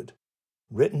Salford.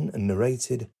 Written and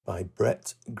narrated by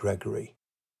Brett Gregory.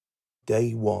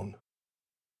 Day 1.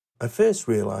 I first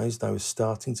realised I was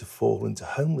starting to fall into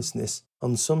homelessness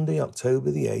on Sunday,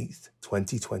 October the 8th,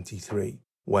 2023,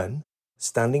 when,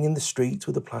 standing in the street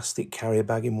with a plastic carrier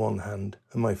bag in one hand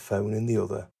and my phone in the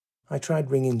other, I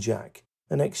tried ringing Jack,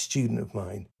 an ex-student of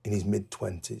mine in his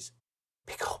mid-20s.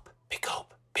 Pick up, pick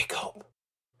up, pick up.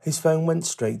 His phone went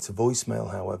straight to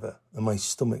voicemail, however, and my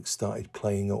stomach started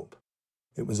playing up.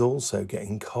 It was also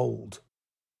getting cold.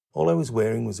 All I was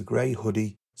wearing was a grey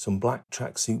hoodie, some black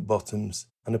tracksuit bottoms,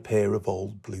 and a pair of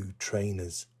old blue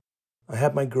trainers. I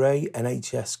had my grey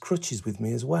NHS crutches with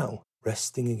me as well,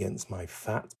 resting against my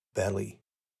fat belly.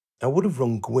 I would have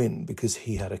rung Gwyn because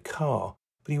he had a car,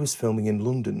 but he was filming in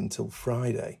London until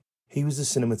Friday. He was the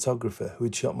cinematographer who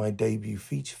had shot my debut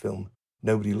feature film,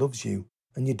 Nobody Loves You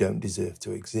and You Don't Deserve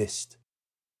to Exist.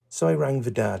 So I rang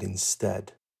Vedad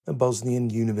instead, a Bosnian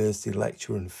university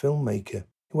lecturer and filmmaker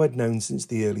who I'd known since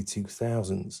the early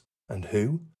 2000s, and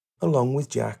who, along with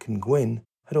Jack and Gwyn,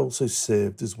 had also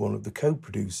served as one of the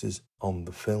co-producers on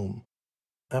the film.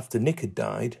 After Nick had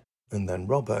died, and then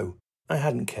Robbo, I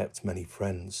hadn't kept many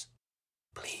friends.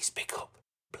 Please pick up.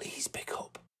 Please pick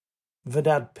up.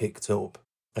 Vedad picked up.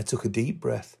 I took a deep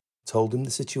breath, told him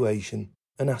the situation,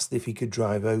 and asked if he could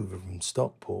drive over from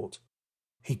Stockport.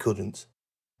 He couldn't.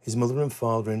 His mother and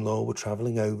father-in-law were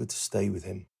travelling over to stay with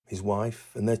him, his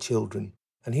wife and their children,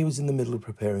 and he was in the middle of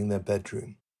preparing their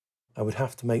bedroom. I would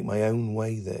have to make my own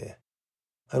way there.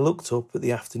 I looked up at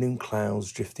the afternoon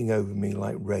clouds drifting over me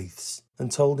like wraiths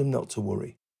and told him not to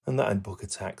worry and that I'd book a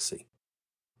taxi.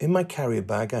 In my carrier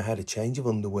bag I had a change of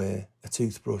underwear, a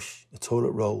toothbrush, a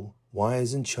toilet roll,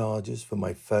 wires and chargers for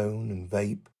my phone and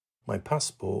vape, my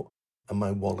passport and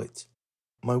my wallet.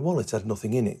 My wallet had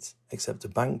nothing in it except a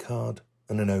bank card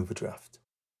and an overdraft.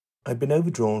 I'd been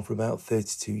overdrawn for about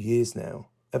 32 years now,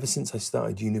 ever since I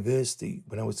started university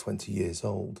when I was 20 years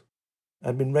old.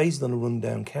 I'd been raised on a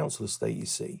rundown council estate, you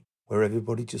see, where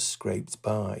everybody just scraped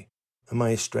by, and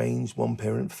my estranged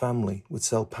one-parent family would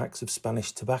sell packs of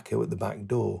Spanish tobacco at the back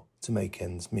door to make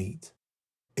ends meet.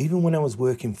 Even when I was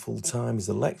working full-time as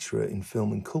a lecturer in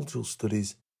film and cultural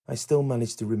studies, I still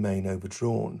managed to remain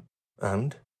overdrawn,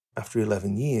 and, after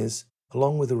 11 years,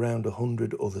 along with around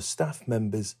 100 other staff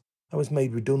members, I was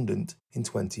made redundant in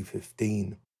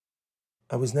 2015.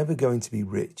 I was never going to be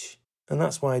rich, and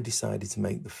that's why I decided to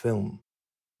make the film.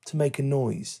 To make a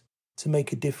noise, to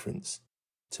make a difference,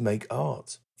 to make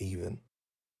art, even.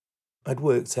 I'd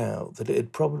worked out that it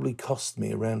had probably cost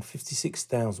me around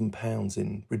 £56,000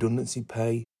 in redundancy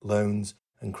pay, loans,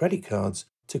 and credit cards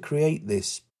to create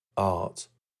this art.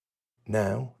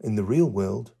 Now, in the real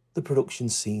world, the production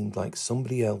seemed like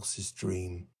somebody else's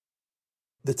dream.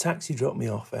 The taxi dropped me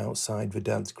off outside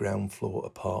Vedad's ground floor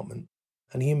apartment,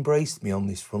 and he embraced me on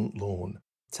this front lawn,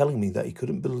 telling me that he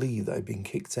couldn't believe that I'd been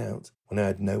kicked out when I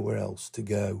had nowhere else to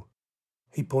go.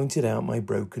 He pointed out my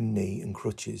broken knee and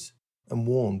crutches and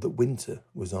warned that winter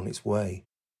was on its way.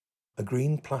 A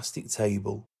green plastic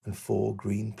table and 4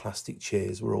 green plastic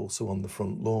chairs were also on the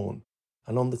front lawn,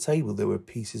 and on the table there were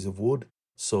pieces of wood,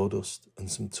 sawdust and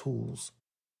some tools.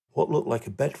 What looked like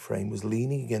a bed frame was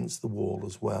leaning against the wall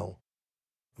as well.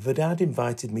 Vedad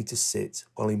invited me to sit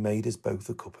while he made us both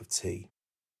a cup of tea.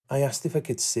 I asked if I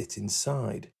could sit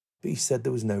inside, but he said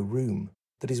there was no room,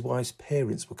 that his wife's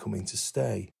parents were coming to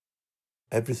stay.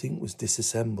 Everything was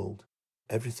disassembled.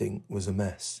 Everything was a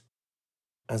mess.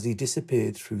 As he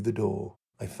disappeared through the door,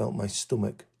 I felt my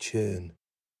stomach churn.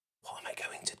 What am I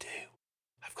going to do?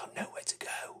 I've got nowhere to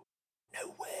go.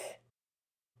 Nowhere.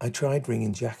 I tried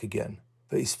ringing Jack again,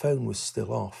 but his phone was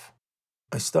still off.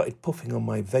 I started puffing on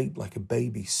my vape like a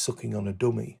baby sucking on a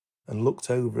dummy and looked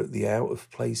over at the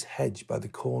out-of-place hedge by the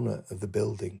corner of the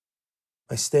building.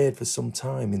 I stared for some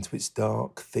time into its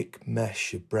dark, thick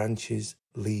mesh of branches,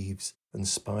 leaves and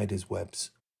spiders'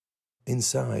 webs.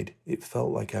 Inside, it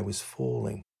felt like I was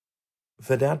falling.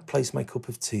 Vedad placed my cup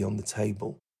of tea on the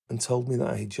table and told me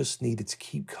that I just needed to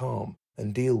keep calm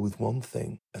and deal with one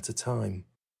thing at a time.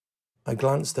 I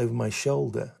glanced over my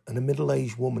shoulder and a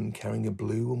middle-aged woman carrying a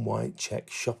blue and white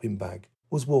check shopping bag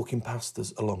was walking past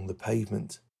us along the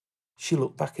pavement. She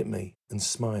looked back at me and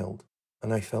smiled,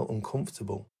 and I felt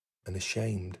uncomfortable and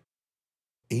ashamed.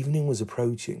 Evening was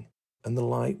approaching and the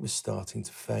light was starting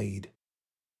to fade.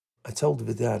 I told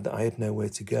Vedad that I had nowhere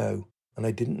to go and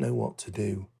I didn't know what to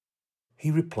do. He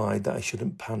replied that I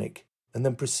shouldn't panic and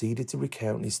then proceeded to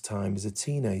recount his time as a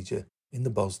teenager in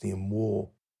the Bosnian War.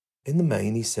 In the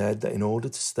main, he said that in order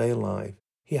to stay alive,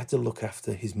 he had to look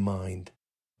after his mind.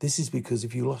 This is because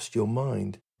if you lost your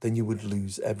mind, then you would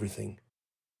lose everything.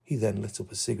 He then lit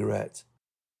up a cigarette.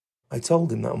 I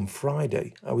told him that on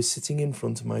Friday I was sitting in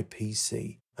front of my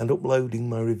PC and uploading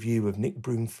my review of Nick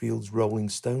Broomfield's Rolling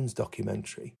Stones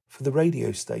documentary for the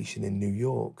radio station in New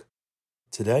York.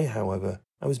 Today, however,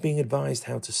 I was being advised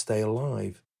how to stay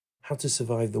alive, how to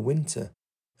survive the winter,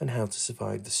 and how to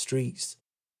survive the streets.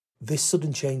 This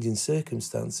sudden change in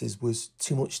circumstances was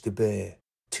too much to bear,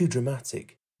 too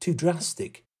dramatic, too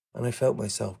drastic, and I felt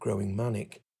myself growing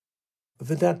manic.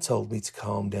 Vedad told me to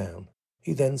calm down.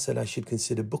 He then said I should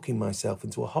consider booking myself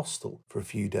into a hostel for a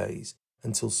few days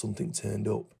until something turned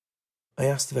up. I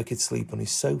asked if I could sleep on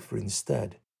his sofa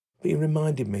instead, but he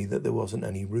reminded me that there wasn't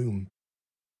any room.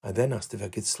 I then asked if I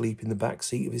could sleep in the back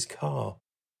seat of his car,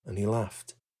 and he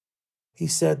laughed. He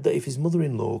said that if his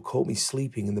mother-in-law caught me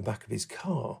sleeping in the back of his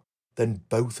car, then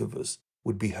both of us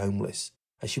would be homeless,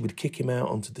 as she would kick him out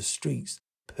onto the streets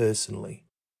personally.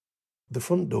 The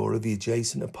front door of the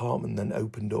adjacent apartment then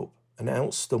opened up, and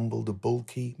out stumbled a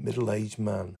bulky, middle-aged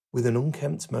man with an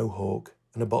unkempt mohawk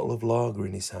and a bottle of lager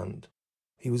in his hand.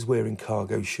 He was wearing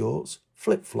cargo shorts,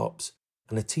 flip-flops,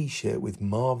 and a T-shirt with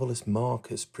Marvellous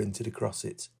Marcus printed across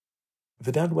it.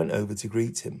 Vedad went over to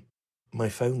greet him. My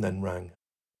phone then rang.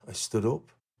 I stood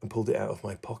up and pulled it out of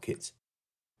my pocket.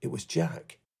 It was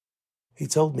Jack. He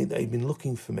told me that he'd been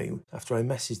looking for me after I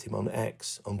messaged him on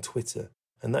X on Twitter,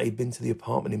 and that he'd been to the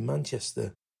apartment in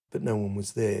Manchester, but no one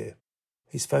was there.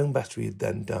 His phone battery had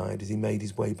then died as he made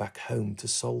his way back home to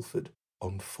Salford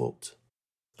on foot.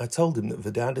 I told him that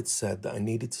Vedad had said that I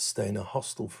needed to stay in a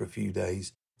hostel for a few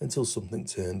days until something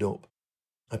turned up.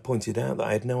 I pointed out that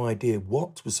I had no idea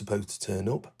what was supposed to turn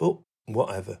up, but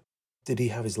whatever. Did he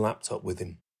have his laptop with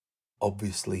him?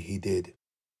 Obviously he did.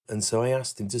 And so I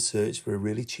asked him to search for a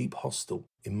really cheap hostel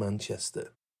in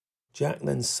Manchester. Jack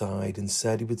then sighed and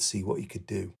said he would see what he could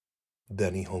do.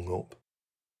 Then he hung up.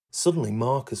 Suddenly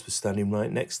Marcus was standing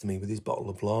right next to me with his bottle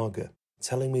of lager,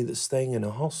 telling me that staying in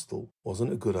a hostel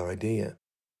wasn't a good idea.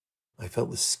 I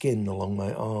felt the skin along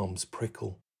my arms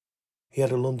prickle. He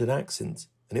had a London accent,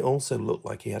 and it also looked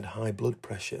like he had high blood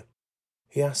pressure.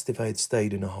 He asked if I had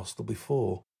stayed in a hostel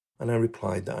before, and I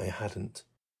replied that I hadn't.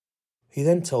 He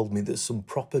then told me that some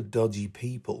proper dodgy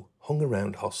people hung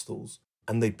around hostels,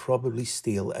 and they'd probably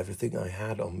steal everything I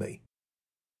had on me.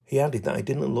 He added that I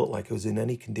didn't look like I was in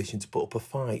any condition to put up a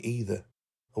fight either,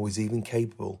 or was even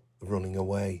capable of running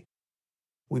away.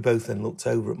 We both then looked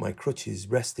over at my crutches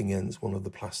resting against one of the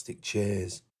plastic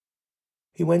chairs.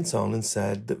 He went on and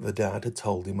said that Vedad had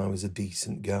told him I was a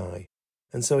decent guy,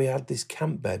 and so he had this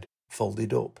camp bed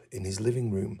folded up in his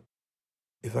living room.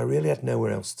 If I really had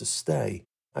nowhere else to stay,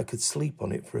 I could sleep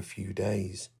on it for a few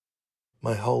days.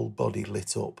 My whole body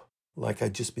lit up, like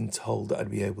I'd just been told that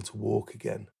I'd be able to walk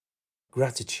again.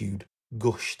 Gratitude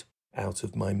gushed out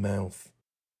of my mouth.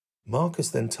 Marcus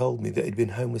then told me that he'd been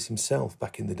homeless himself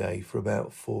back in the day for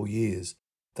about 4 years,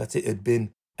 that it had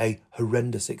been a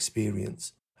horrendous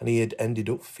experience, and he had ended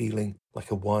up feeling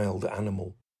like a wild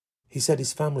animal. He said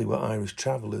his family were Irish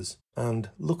travellers, and,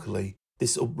 luckily,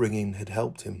 this upbringing had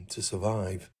helped him to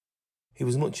survive. He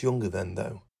was much younger then,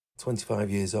 though, 25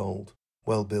 years old,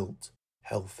 well-built,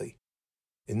 healthy.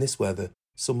 In this weather,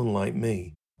 someone like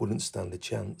me wouldn't stand a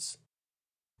chance.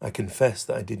 I confessed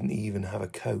that I didn't even have a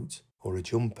coat or a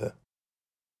jumper.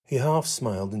 He half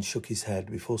smiled and shook his head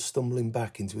before stumbling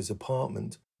back into his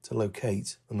apartment to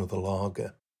locate another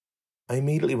lager. I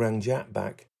immediately rang Jack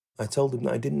back. I told him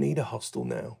that I didn't need a hostel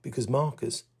now because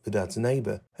Marcus, Vedad's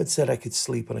neighbour, had said I could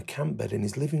sleep on a camp bed in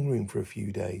his living room for a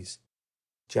few days.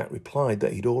 Jack replied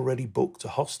that he'd already booked a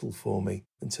hostel for me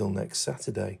until next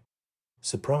Saturday.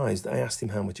 Surprised, I asked him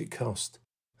how much it cost,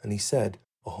 and he said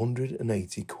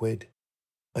 180 quid.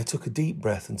 I took a deep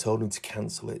breath and told him to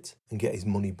cancel it and get his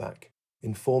money back,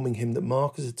 informing him that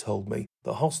Marcus had told me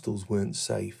that hostels weren't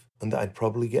safe and that I'd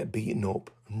probably get beaten up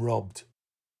and robbed.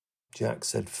 Jack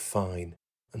said fine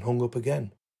and hung up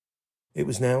again. It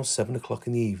was now 7 o'clock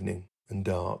in the evening and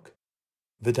dark.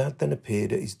 Vedad then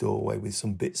appeared at his doorway with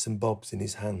some bits and bobs in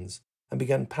his hands and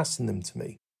began passing them to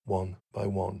me, one by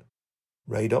one.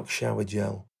 Radox shower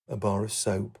gel, a bar of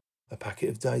soap, a packet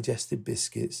of digestive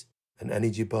biscuits, an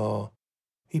energy bar.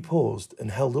 He paused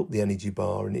and held up the energy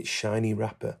bar in its shiny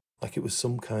wrapper like it was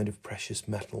some kind of precious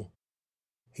metal.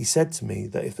 He said to me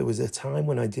that if there was a time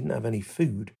when I didn't have any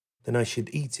food, then I should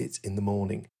eat it in the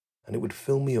morning, and it would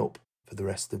fill me up for the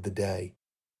rest of the day.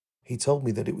 He told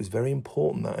me that it was very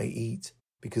important that I eat,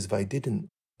 because if I didn't,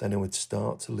 then I would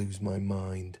start to lose my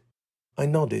mind. I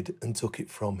nodded and took it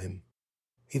from him.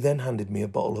 He then handed me a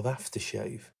bottle of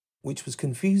aftershave, which was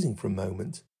confusing for a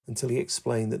moment until he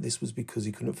explained that this was because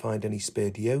he couldn't find any spare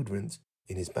deodorant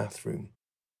in his bathroom.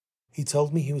 He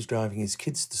told me he was driving his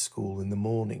kids to school in the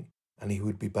morning and he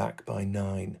would be back by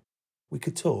 9. We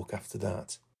could talk after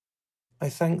that. I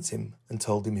thanked him and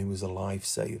told him he was a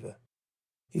lifesaver.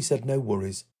 He said no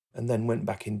worries and then went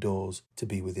back indoors to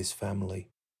be with his family.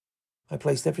 I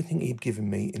placed everything he'd given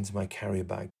me into my carrier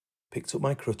bag, picked up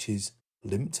my crutches,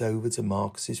 limped over to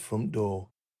Marcus's front door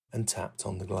and tapped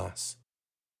on the glass.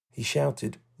 He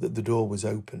shouted that the door was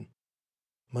open.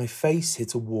 My face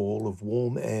hit a wall of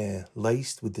warm air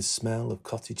laced with the smell of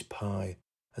cottage pie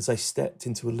as I stepped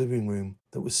into a living room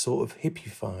that was sort of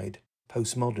hippified,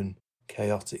 postmodern,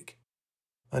 chaotic.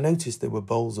 I noticed there were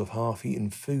bowls of half-eaten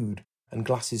food and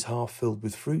glasses half filled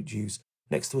with fruit juice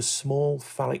next to a small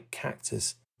phallic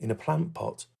cactus in a plant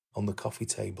pot on the coffee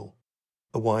table.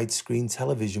 A widescreen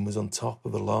television was on top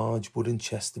of a large wooden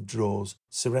chest of drawers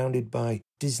surrounded by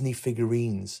Disney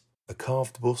figurines, a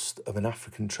carved bust of an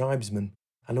African tribesman,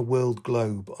 and a world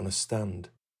globe on a stand.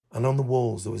 And on the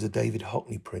walls there was a David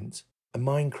Hockney print, a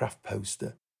Minecraft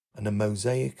poster, and a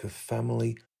mosaic of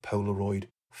family Polaroid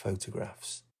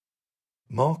photographs.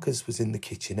 Marcus was in the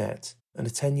kitchenette, and a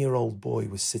 10-year-old boy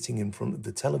was sitting in front of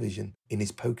the television in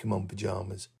his Pokemon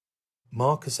pyjamas.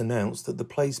 Marcus announced that the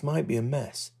place might be a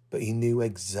mess, but he knew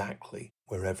exactly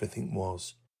where everything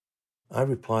was. I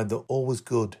replied that all was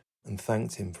good and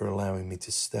thanked him for allowing me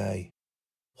to stay.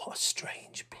 What a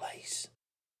strange place.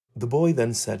 The boy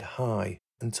then said hi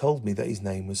and told me that his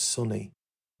name was Sonny,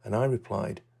 and I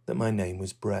replied that my name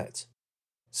was Brett.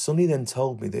 Sonny then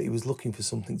told me that he was looking for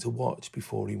something to watch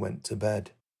before he went to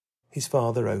bed. His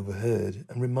father overheard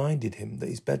and reminded him that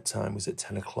his bedtime was at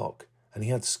 10 o'clock and he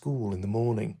had school in the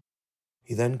morning.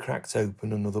 He then cracked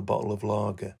open another bottle of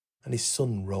lager and his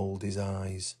son rolled his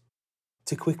eyes.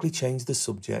 To quickly change the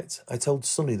subject, I told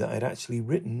Sonny that I had actually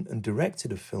written and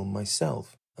directed a film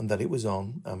myself and that it was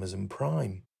on Amazon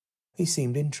Prime. He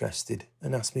seemed interested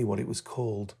and asked me what it was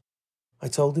called. I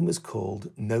told him it was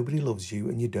called Nobody Loves You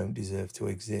and You Don't Deserve to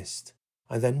Exist.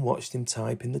 I then watched him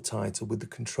type in the title with the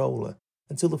controller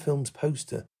until the film's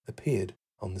poster appeared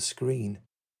on the screen.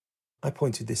 I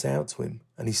pointed this out to him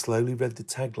and he slowly read the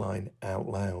tagline out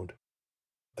loud.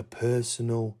 A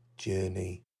personal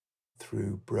journey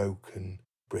through broken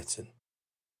Britain.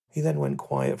 He then went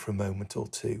quiet for a moment or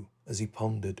two as he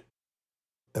pondered.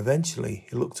 Eventually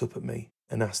he looked up at me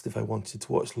and asked if I wanted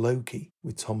to watch Loki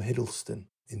with Tom Hiddleston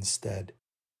instead.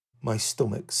 My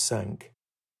stomach sank.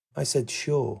 I said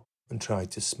sure and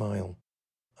tried to smile.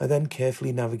 I then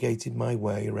carefully navigated my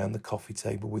way around the coffee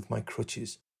table with my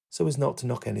crutches so as not to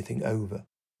knock anything over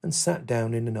and sat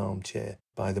down in an armchair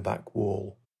by the back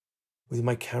wall. With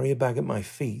my carrier bag at my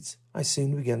feet, I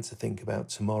soon began to think about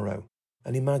tomorrow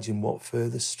and imagine what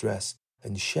further stress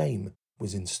and shame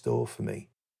was in store for me.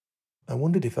 I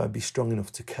wondered if I'd be strong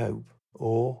enough to cope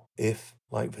or if,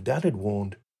 like the dad had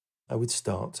warned, I would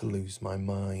start to lose my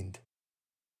mind.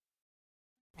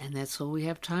 And that's all we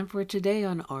have time for today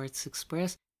on Arts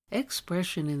Express,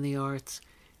 Expression in the Arts.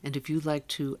 And if you'd like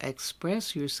to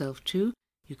express yourself too,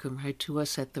 you can write to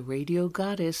us at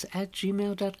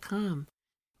theradiogoddess@gmail.com.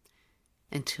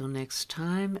 Until next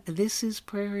time, this is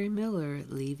Prairie Miller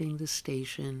leaving the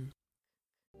station.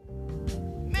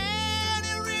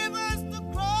 Many rivers to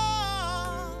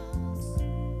cross,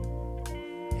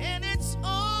 and it's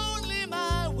only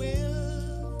my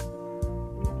will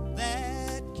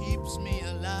that keeps me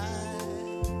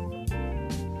alive.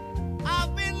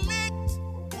 I've been licked,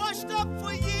 washed up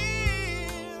for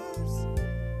years,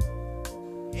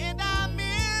 and I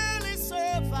merely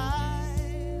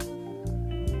survive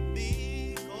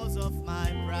because of my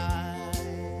pride.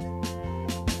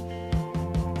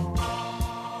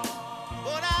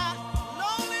 But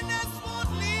loneliness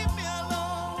won't leave me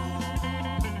alone.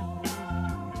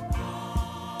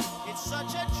 It's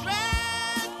such a